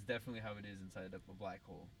 That's definitely how it is inside of a black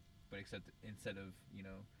hole, but except instead of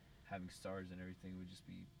having stars and everything, it would just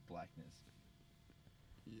be blackness.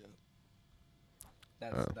 Yeah.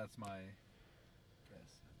 That's my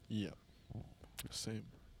guess. Yeah. Same.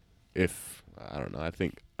 If I don't know, I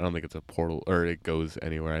don't think it's a portal or it goes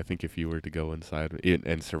anywhere. I think if you were to go inside it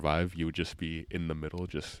and survive, you would just be in the middle,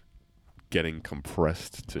 just getting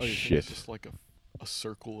compressed to You think shit. It's just like a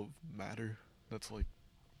circle of matter that's like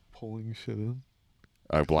pulling shit in.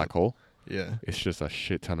 A black hole. Yeah. It's just a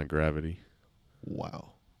shit ton of gravity.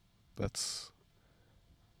 Wow. That's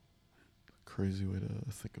a crazy way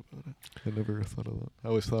to think about it. I never thought of that. I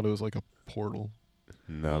always thought it was like a portal.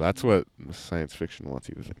 No, that's what science fiction wants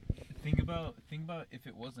you to think. Think about if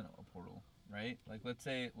it wasn't a portal, right? Like let's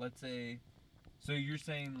say so you're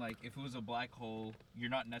saying like if it was a black hole, you're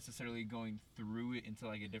not necessarily going through it into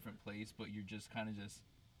like a different place, but you're just kind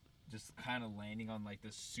of landing on like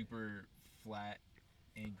this super flat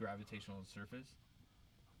and gravitational surface.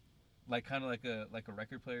 Like kind of like a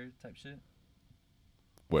record player type shit.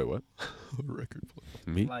 Wait, what? A record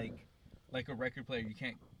player. Me? Like a record player, you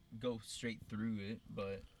can't go straight through it,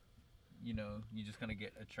 but you just kind of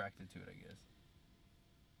get attracted to it, I guess.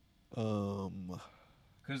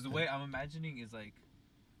 Because the way I'm imagining is like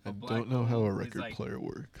I black don't know how hole a is record like- player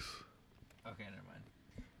works. Okay, never mind.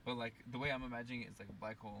 But like the way I'm imagining it is like a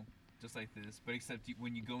black hole, just like this. But except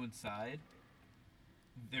when you go inside,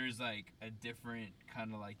 there's like a different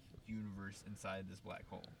kind of like universe inside this black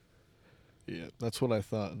hole. Yeah, that's what I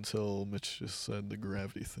thought until Mitch just said the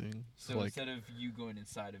gravity thing. So like, instead of you going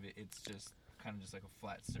inside of it, it's just kind of just like a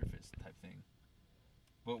flat surface type thing.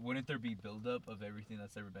 But wouldn't there be buildup of everything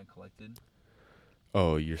that's ever been collected?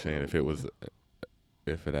 Oh, you're saying if it was,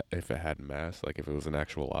 if it had mass, like if it was an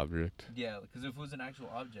actual object. Yeah, because if it was an actual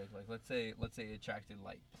object, like let's say it attracted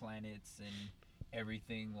like planets and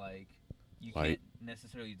everything, like you Light. can't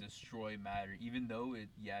necessarily destroy matter, even though it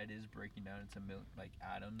is breaking down into like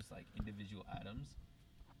atoms, like individual atoms.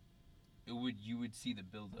 You would see the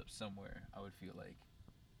buildup somewhere. I would feel like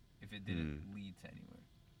if it didn't lead to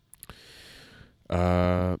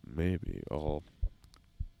anywhere. Maybe. Oh,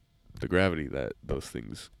 the gravity that those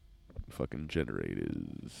things fucking generate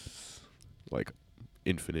is like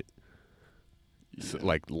infinite. So, Yeah.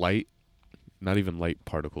 like light, not even light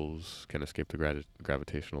particles can escape the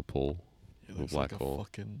gravitational pull Yeah, of a there's black like a hole.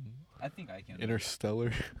 fucking I think I can.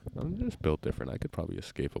 interstellar. I'm just built different. I could probably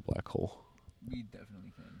escape a black hole. We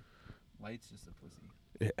definitely can. Light's just a pussy.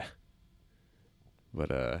 Yeah.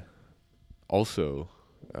 But also,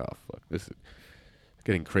 oh fuck, this is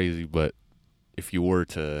getting crazy. But if you were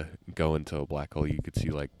to go into a black hole, you could see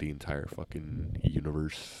like the entire fucking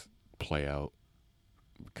universe play out,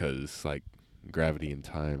 because like gravity and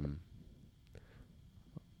time,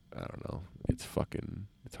 I don't know. It's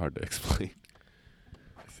hard to explain.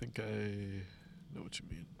 I think I know what you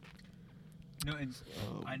mean. No, it's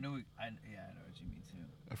I Um, know. I know what you mean too.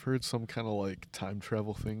 I've heard some kind of like time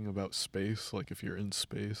travel thing about space. Like if you're in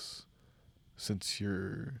space, since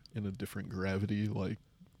you're in a different gravity, like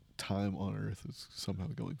time on Earth is somehow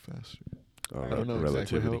going faster. I don't know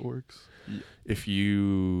exactly how it works. If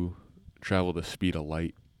you travel the speed of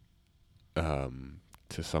light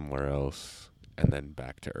to somewhere else and then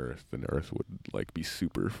back to Earth, then Earth would like be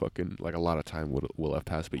super fucking, like a lot of time will have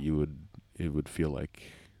passed, but it would feel like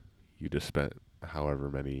you just spent however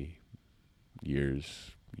many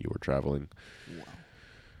years you were traveling. Wow.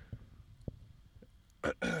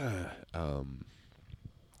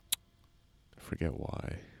 I forget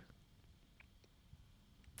why.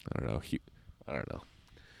 I don't know. I don't know.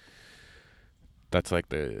 That's like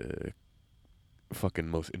the fucking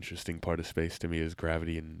most interesting part of space to me is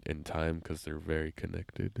gravity and time, because they're very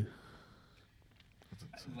connected.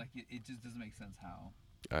 Like it just doesn't make sense how.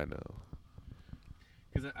 I know.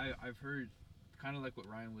 Because I've heard kind of like what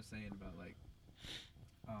Ryan was saying about like,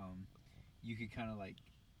 you could kind of like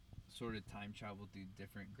sort of time travel through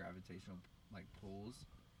different gravitational like pulls,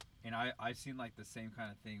 and I've seen like the same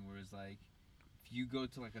kind of thing where it's like if you go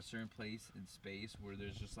to like a certain place in space where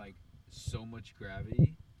there's just like so much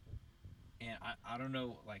gravity, and I don't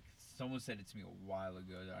know, like someone said it to me a while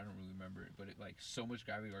ago, I don't really remember it, but it like so much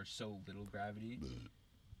gravity or so little gravity,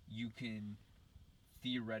 you can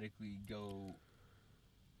theoretically go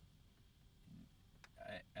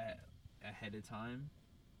ahead of time.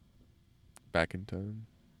 Back in time.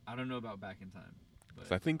 I don't know about back in time,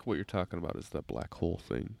 'Cause I think what you're talking about is the black hole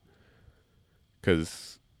thing.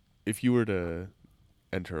 Because if you were to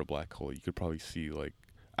enter a black hole, you could probably see like,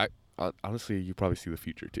 honestly, you probably see the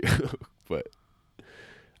future too. But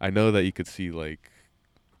I know that you could see like,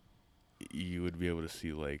 you would be able to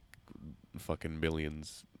see like fucking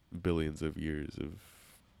billions of years of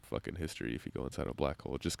fucking history if you go inside a black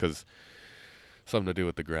hole, just because something to do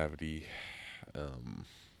with the gravity.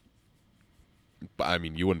 But I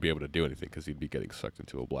mean, you wouldn't be able to do anything because you'd be getting sucked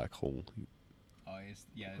into a black hole. Oh,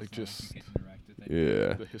 yeah, Like it's not just- you can interact with it.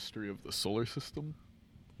 Yeah. The history of the solar system.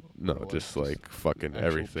 No, Or, just like fucking actual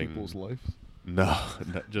everything. people's lives. No,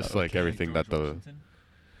 just like Okay. everything George that the Washington?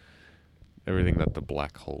 everything that the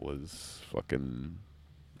black hole is fucking.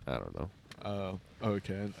 I don't know.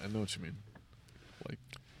 Okay, I know what you mean. Like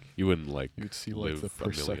You wouldn't like you'd see like live the a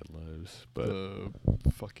million lives, but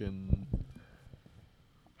the fucking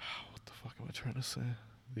what the fuck am I trying to say?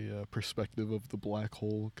 The perspective of the black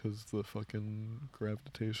hole, because the fucking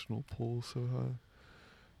gravitational pull is so high.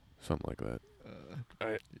 something like that.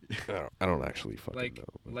 Uh, I don't actually fucking Like, know.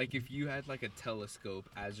 but- like if you had like a telescope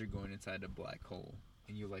as you're going inside a black hole,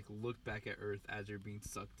 and you like look back at Earth as you're being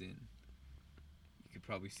sucked in, you could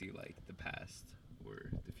probably see like the past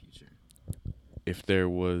or the future. If there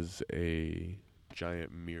was a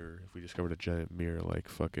giant mirror, if we discovered a giant mirror like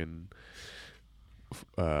fucking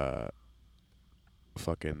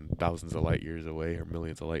fucking thousands of light years away or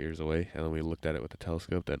millions of light years away, and then we looked at it with a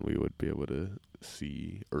telescope, then we would be able to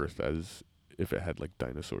see Earth as if it had like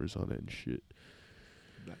dinosaurs on it and shit.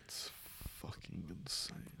 that's fucking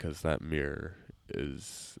insane. Because that mirror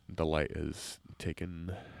the light has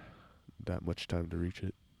taken that much time to reach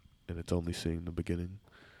it, and it's only seeing the beginning.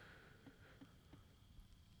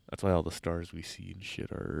 That's why all the stars we see and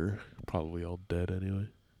shit are probably all dead anyway.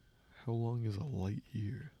 How long is a light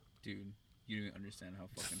year? Dude, you don't even understand how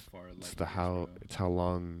fucking far light It's years go. it's how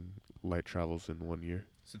long light travels in 1 year.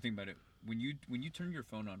 So think about it. When you turn your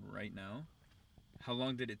phone on right now, how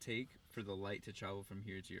long did it take for the light to travel from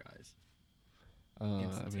here to your eyes? I mean,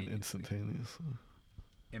 Instantaneously. instantaneously.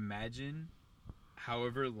 Imagine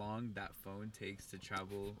however long that phone takes to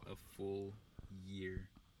travel a full year.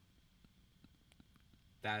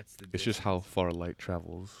 That's the It's just how distance. far light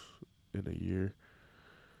travels in a year.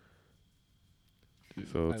 Dude,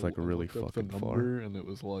 So it's like I really looked up the fucking far. number, and it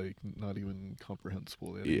was like not even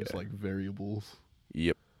comprehensible. They had to use Yeah. like variables.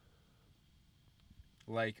 Yep.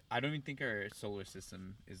 Like, I don't even think our solar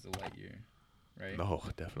system is the light year, right? No,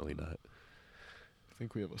 definitely not. I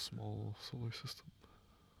think we have a small solar system.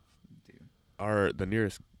 Dude. The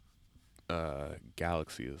nearest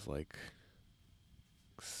galaxy is like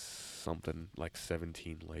something like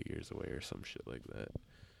 17 light years away or some shit like that.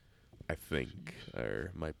 I think,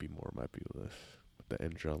 or might be more, might be less. The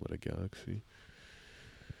Andromeda Galaxy.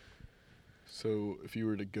 So if you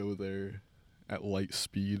were to go there at light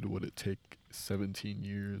speed, would it take 17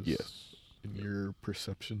 years? Yes. In your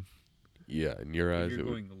perception. Yeah, in your If eyes, you're it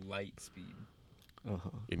would. going light speed.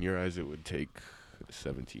 In your eyes, it would take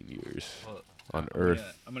 17 years Well, on I'm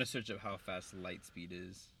Earth. I'm gonna search up how fast light speed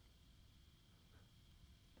is.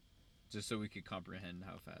 Just so we could comprehend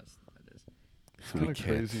how fast that is. It's We kind of can't.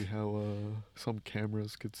 crazy how some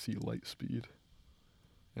cameras could see light speed,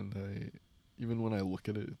 and even when I look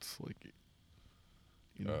at it, it's like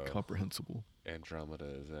incomprehensible.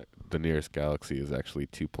 Andromeda the nearest galaxy is actually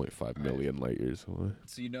 2.5 million light years away.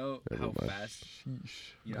 So you know Never how mind. fast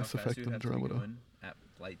Sheesh. you know how Mass fast Effect you would have to be Andromeda. going at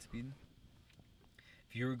light speed?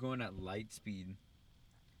 If you were going at light speed,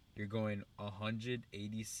 you're going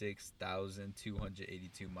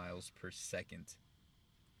 186,282 miles per second.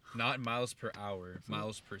 Not miles per hour,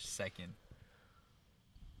 miles per second.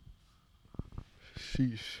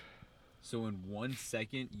 Sheesh. So in 1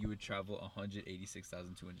 second, you would travel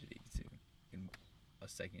 186,282 in a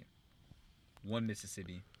second. One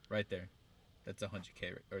Mississippi, right there. That's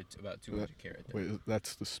 100K, or it's about 200K right there. Wait,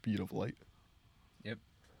 that's the speed of light.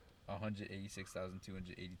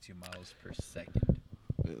 186,282 miles per second.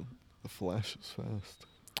 Man, the Flash is fast.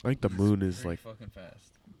 I think the moon is Very like fucking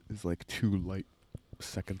fast. 2 light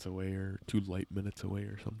seconds away or 2 light minutes away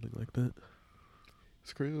or something like that.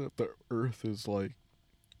 It's crazy that the Earth is like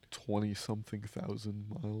 20-something thousand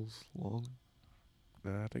miles long.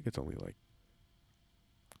 I think it's only like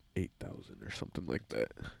 8,000 or something like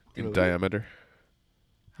that in Really? diameter.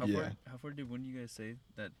 Yeah. How far did one of you guys say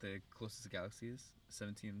that the closest galaxy is?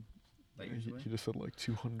 17 light years away? He just said like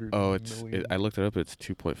 200 Oh, million. I looked it up. It's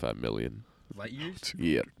 2.5 million. Light years? 200.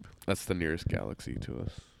 Yeah, that's the nearest galaxy to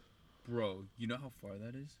us. Bro, you know how far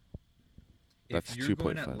that is? That's If you're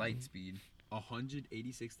going at 2.5. light speed,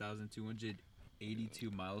 186,282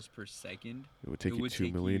 miles per second, It would take It you would 2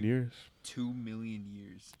 take million you- years. 2 million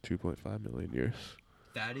years. 2.5 million years.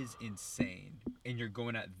 That is insane. And you're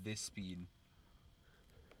going at this speed.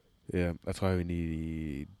 Yeah, that's why we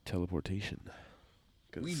need teleportation.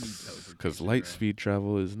 We need teleportation, Because light bro. speed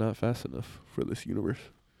travel is not fast enough for this universe.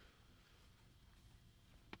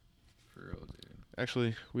 For real, dude.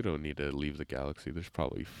 Actually, we don't need to leave the galaxy. There's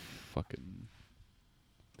probably fucking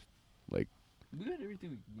We got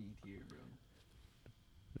everything we need here, bro.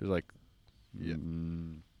 there's like Yeah.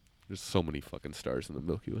 there's so many fucking stars in the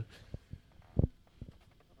Milky Way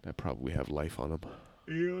that probably have life on them.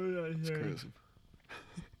 It's crazy.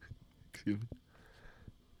 Excuse me.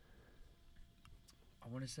 I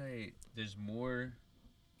want to say there's more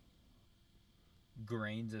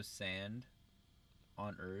grains of sand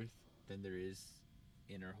on Earth than there is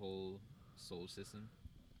in our whole solar system.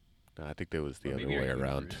 No, I think that was the Or other maybe our way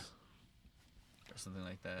around. universe, or something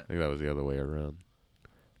like that. I think that was the other way around.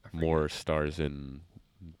 I forget. More stars in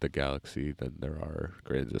the galaxy than there are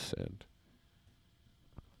grains of sand.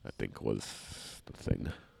 I think was the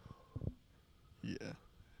thing. Yeah.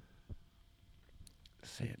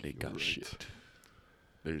 Sand ain't You're got right. shit.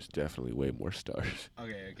 There's definitely way more stars.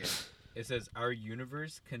 Okay. It says our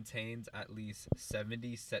universe contains at least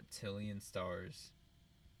 70 septillion stars.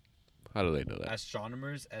 How do they know that?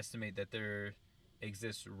 Astronomers estimate that there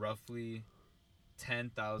exists roughly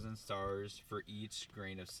 10,000 stars for each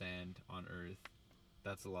grain of sand on Earth.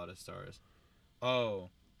 That's a lot of stars. Oh.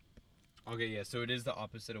 Okay, yeah, so it is the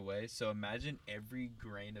opposite way. So imagine every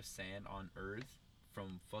grain of sand on Earth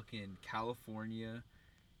from fucking California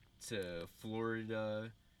to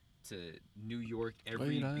Florida to New York,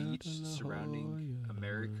 every Right out beach in the surrounding Hoya.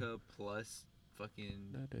 America plus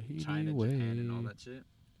fucking Not a China, way. Japan, and all that shit.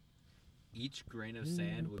 Each grain of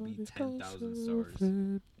sand would be 10,000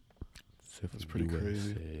 stars. That's pretty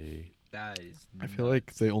crazy. That is. I feel like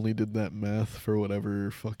nuts. they only did that math for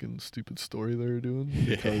whatever fucking stupid story they were doing.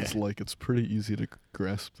 Because, like, it's pretty easy to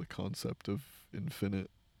grasp the concept of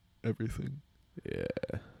infinite everything.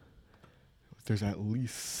 Yeah. there's at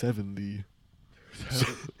least 70. There's at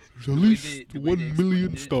way least they- the way they 1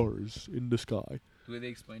 million explained it- stars in the sky. The way they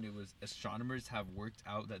explained it was astronomers have worked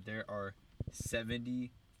out that there are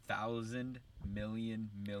 70,000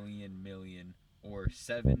 million, or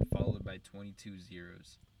 7 followed by 22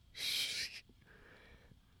 zeros.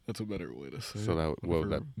 That's a better way to say So it. that- what would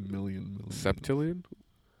Whatever million. Septillion?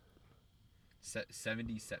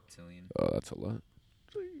 70 septillion. Oh, that's a lot.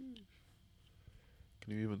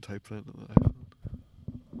 Can you even type that into the iPhone?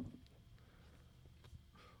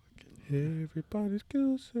 Everybody's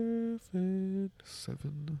go surfing.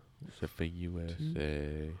 7. Surfing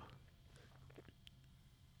USA.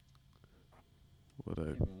 What a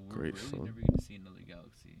Yeah, but we're great really song. never gonna see another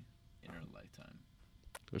galaxy in our lifetime.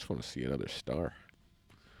 I just want to see another star.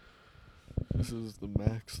 This is the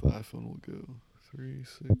max the iPhone will go. 3,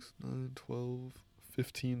 6, 9, 12,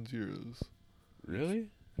 15 zeros. Really?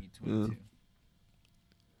 V22.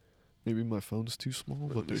 Maybe my phone's too small, Let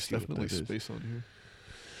me but there's see what definitely that is. space on here.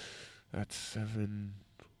 That's 7.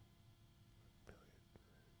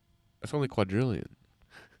 That's only quadrillion.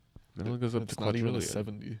 It only goes up It's to not even a quadrillion.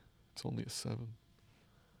 70. It's only a 7.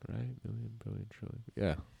 Right? Million, billion, trillion.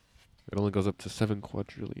 Yeah. It only goes up to 7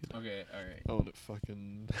 quadrillion. Okay, alright. Oh, and it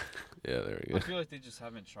fucking... Yeah, there we I go. feel like they just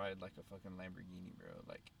haven't tried like a fucking Lamborghini, bro.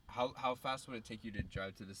 Like, how fast would it take you to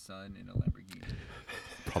drive to the sun in a Lamborghini?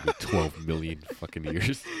 Probably 12 million fucking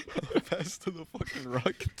years. How fast do the fucking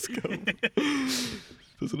rockets go?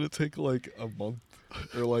 Doesn't it take like a month?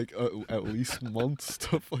 Or like at least months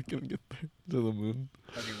to fucking get there to the moon?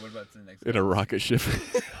 Okay, what about to the next In a one? rocket ship.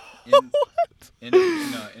 In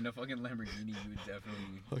a fucking Lamborghini, you would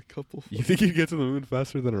definitely. A couple... You think you get to the moon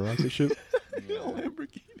faster than a rocket ship? Yeah.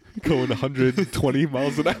 Lamborghini. Going 120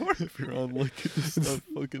 miles an hour? If you're on like just a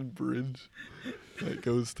fucking bridge that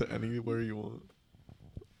goes to anywhere you want.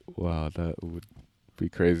 Wow, that would be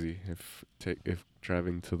crazy if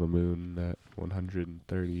driving to the moon at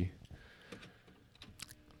 130.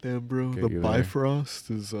 Damn, bro, Get the you there. Bifrost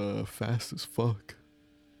is fast as fuck.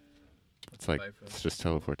 It's like Bifrost. it's just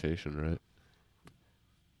teleportation, right?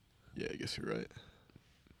 Yeah, I guess you're right.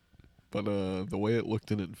 But the way it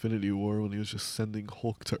looked in Infinity War when he was just sending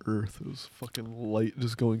Hulk to Earth, it was fucking light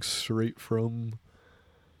just going straight from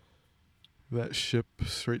that ship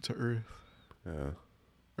straight to Earth. Yeah.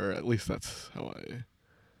 Or at least that's how I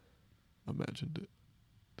imagined it.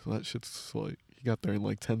 So that shit's like, he got there in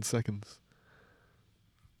like 10 seconds.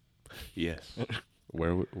 Yes.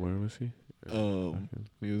 Where was he?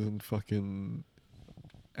 He was in fucking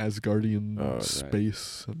Asgardian Oh, right.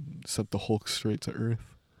 space and sent the Hulk straight to Earth.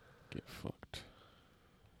 Get fucked.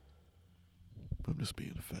 I'm just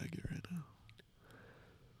being a faggot right now.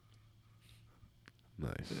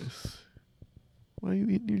 Nice. Yes. Why are you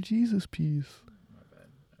eating your Jesus piece? My bad.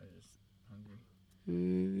 I was just hungry.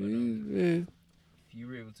 If you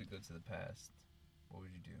were able to go to the past, what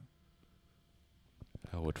would you do?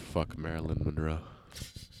 I would fuck Marilyn Monroe.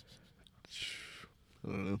 I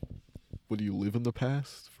don't know. Would you live in the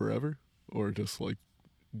past forever? Or just like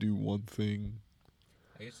do one thing?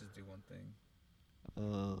 I guess just do one thing.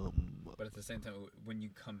 But at the same time, when you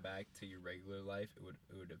come back to your regular life, it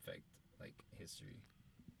would affect like history.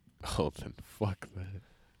 Oh, then fuck that.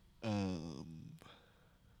 I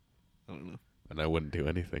don't know. And I wouldn't do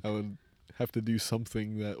anything. I would have to do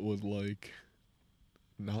something that would like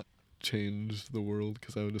not change the world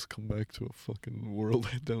because I would just come back to a fucking world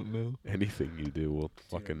I don't know. Anything you do will Dude,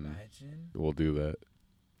 fucking imagine. will do that.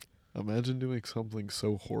 Imagine doing something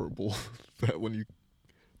so horrible that when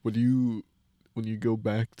you go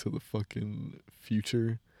back to the fucking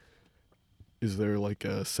future, is there like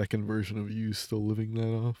a second version of you still living that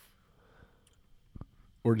off?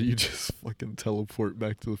 Or do you just fucking teleport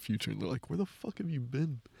back to the future and they're like, where the fuck have you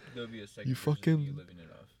been? There'll be a second You version of fucking- you living it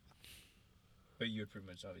off. But you would pretty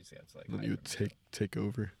much obviously have to like. And then hide you would from it. take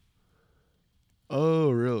over. Oh,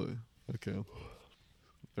 really? Okay.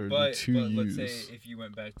 There would be But two let's U's. say if you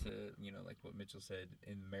went back to like what Mitchell said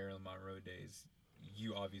in Marilyn Monroe days,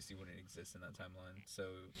 you obviously wouldn't exist in that timeline, so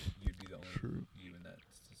you'd be the only True. you in that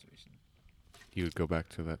situation. You would go back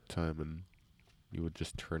to that time and you would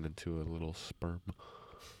just turn into a little sperm and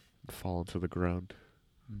fall into the ground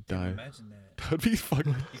and Dude, die. imagine that. That'd be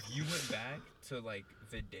fucking. If you went back to like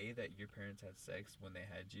the day that your parents had sex when they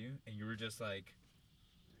had you, and you were just like,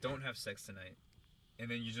 "Don't have sex tonight," and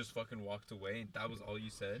then you just fucking walked away, and that was all you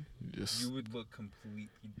said, Just you would look completely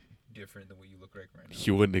different than what you look like right now.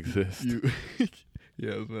 You wouldn't exist. you.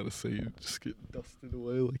 Yeah, I was about to say you just get dusted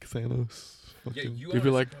away like Thanos. Yeah, Fucking- you You'd be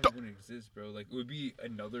honestly like, probably wouldn't exist, bro. Like, it would be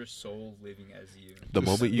another soul living as you. The Just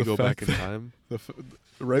moment you the go back in fact time,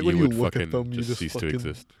 right when you would look fucking at them, you just cease fucking to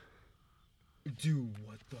exist. Dude,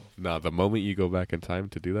 what the? Nah, the moment you go back in time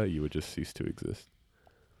to do that, you would just cease to exist.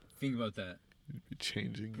 Think about that. You'd be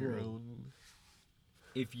changing your Bro. own.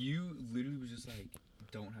 If you literally was just like,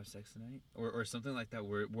 don't have sex tonight, or something like that,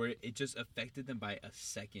 where it just affected them by a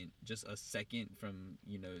second, just a second from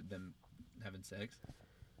them having sex,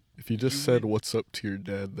 If you just You said would- "What's up" to your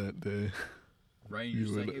dad that day, right? You're you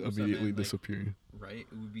just would like, "Hey, what's up, immediately man?" Like, disappear. right?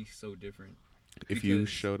 It would be so different. If you Because-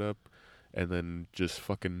 showed up and then just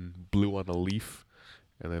fucking blew on a leaf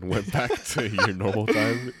and then went back to your normal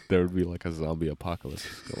time, there would be like a zombie apocalypse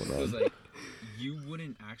going Because on. like, you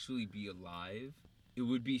wouldn't actually be alive. It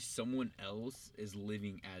would be someone else is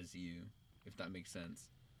living as you, if that makes sense.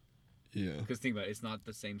 Yeah, Because think about it, it's not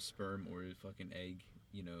the same sperm or fucking egg,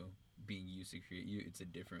 being used to create you. It's a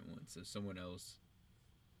different one. So someone else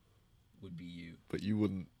would be you. but you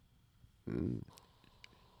wouldn't. Mm.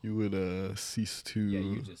 You would cease to. Yeah,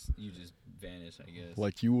 you just vanish, I guess.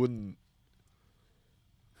 Like you wouldn't.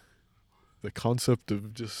 The concept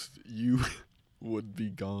of just you would be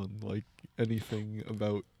gone. Like anything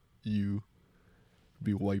about you would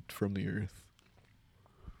be wiped from the earth.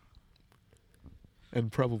 And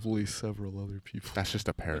probably several other people. That's just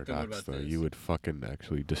a then what paradox, about though. this? You would fucking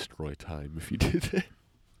actually destroy time if you did that.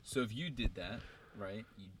 So if you did that, right?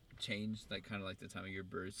 You changed like kind of like the time of your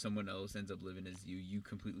birth. Someone else ends up living as you. You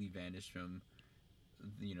completely vanish from,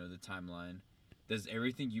 the timeline. Does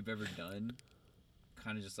everything you've ever done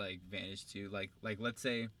kind of just like vanish too? Like let's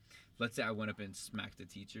say I went up and smacked a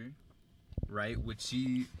teacher, right? Would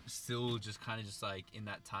she still just kind of just like in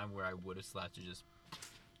that time where I would have slapped her just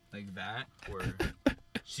like that, or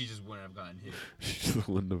she just wouldn't have gotten hit? She just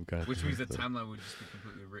wouldn't have got. Which means the timeline would just be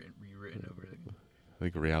completely rewritten over again. I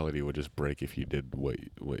think reality would just break if you did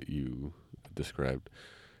what you described,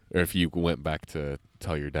 or if you went back to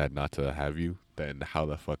tell your dad not to have you. Then how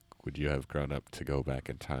the fuck would you have grown up to go back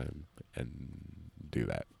in time and do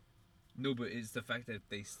that? No, but it's the fact that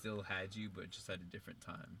they still had you, but just at a different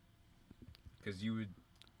time. Because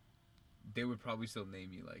they would probably still name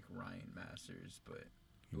you like Ryan Masters, but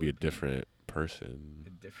You'd be a would different person. a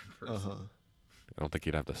different person. Uh huh. I don't think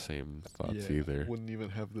you'd have the same thoughts Yeah, either. wouldn't even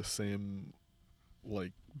have the same,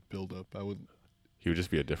 like, build up. I would. He would just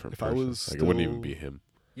be a different If I person. was Like it wouldn't even still- be him.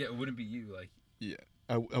 Yeah, it wouldn't be you. Like Yeah,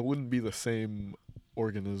 I wouldn't be the same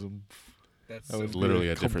organism. that's I so would be Literally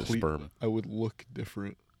a different complete- sperm. I would look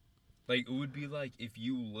different. like it would be like if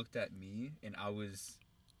you looked at me and I was,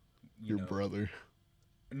 Your brother.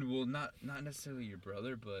 And well, not necessarily your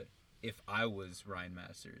brother, but if I was Ryan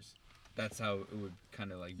Masters, that's how it would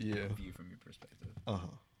kind of like Yeah. view from your perspective. Uh huh.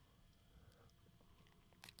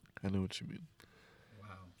 I know what you mean. Wow.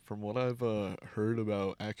 From what I've heard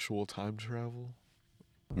about actual time travel,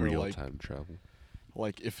 or Real like, time travel.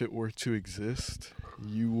 like if it were to exist,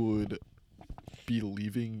 you would be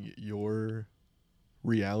leaving your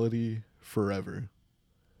reality forever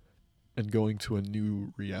and going to a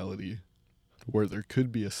new reality where there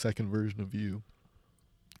could be a second version of you.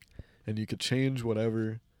 And you could change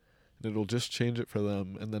whatever, and it'll just change it for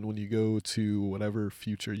them. And then when you go to whatever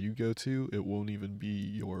future you go to, it won't even be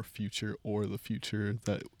your future or the future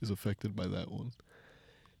that is affected by that one.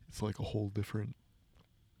 It's like a whole different.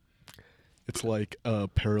 It's like a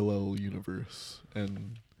parallel universe,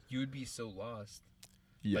 and You would be so lost.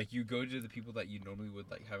 yeah, Like you go to the people that you normally would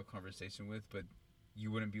like have a conversation with, but you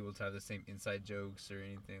wouldn't be able to have the same inside jokes or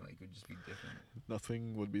anything. Like it would just be different.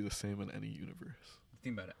 nothing would be the same in any universe.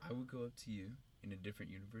 Think about it. I would go up to you in a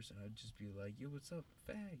different universe and I'd just be like, "Yo, what's up,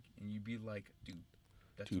 fag?" And you'd be like, "Dude,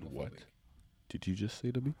 that's Dude, what? homophobic." Did you just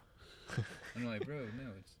say to me? I'm like, "Bro, no,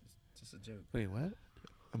 it's just a joke." Wait, what?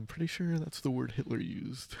 I'm pretty sure that's the word Hitler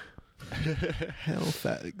used. Hell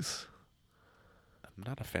fags. I'm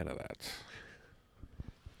not a fan of that.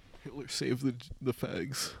 Hitler saved the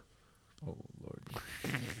fags Oh lord.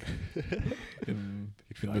 in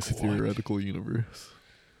You'd be this like, "What? theoretical universe.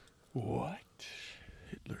 What?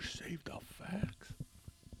 Hitler saved the facts.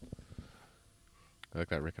 I like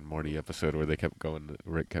that Rick and Morty episode where they kept going.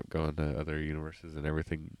 Rick kept going to other universes and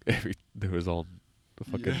everything. There was all the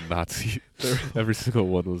fucking Yeah. Nazi. There- Every single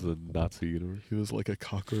one was a Nazi universe. He was like a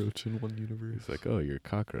cockroach in one universe. It's like, oh, you're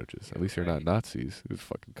cockroaches. At least you're Right. not Nazis. It was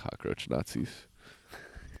fucking cockroach Nazis.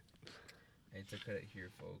 I hate to cut it here,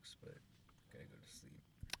 folks, but gotta go to sleep.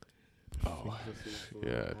 Oh,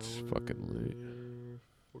 yeah, it's fucking late.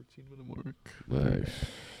 14-minute mark. Nice.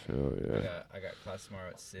 Oh yeah. I got class tomorrow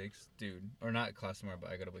at 6, dude. Or not class tomorrow, but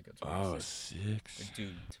I gotta wake up tomorrow. Oh, at 6. 6. But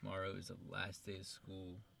dude, tomorrow is the last day of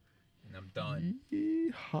school, and I'm done.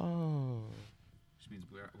 Yeehaw. Which means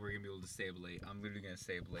we're gonna be able to stay up late. I'm literally gonna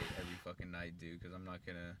stay up late every fucking night, dude, because I'm not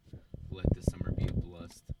gonna let this summer be a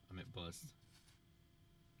bust.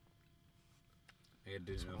 I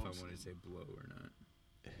didn't know if I wanted to say blow or not.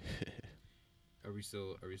 Are we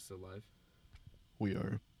still live? We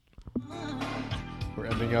are. We're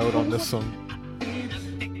ending out on this song.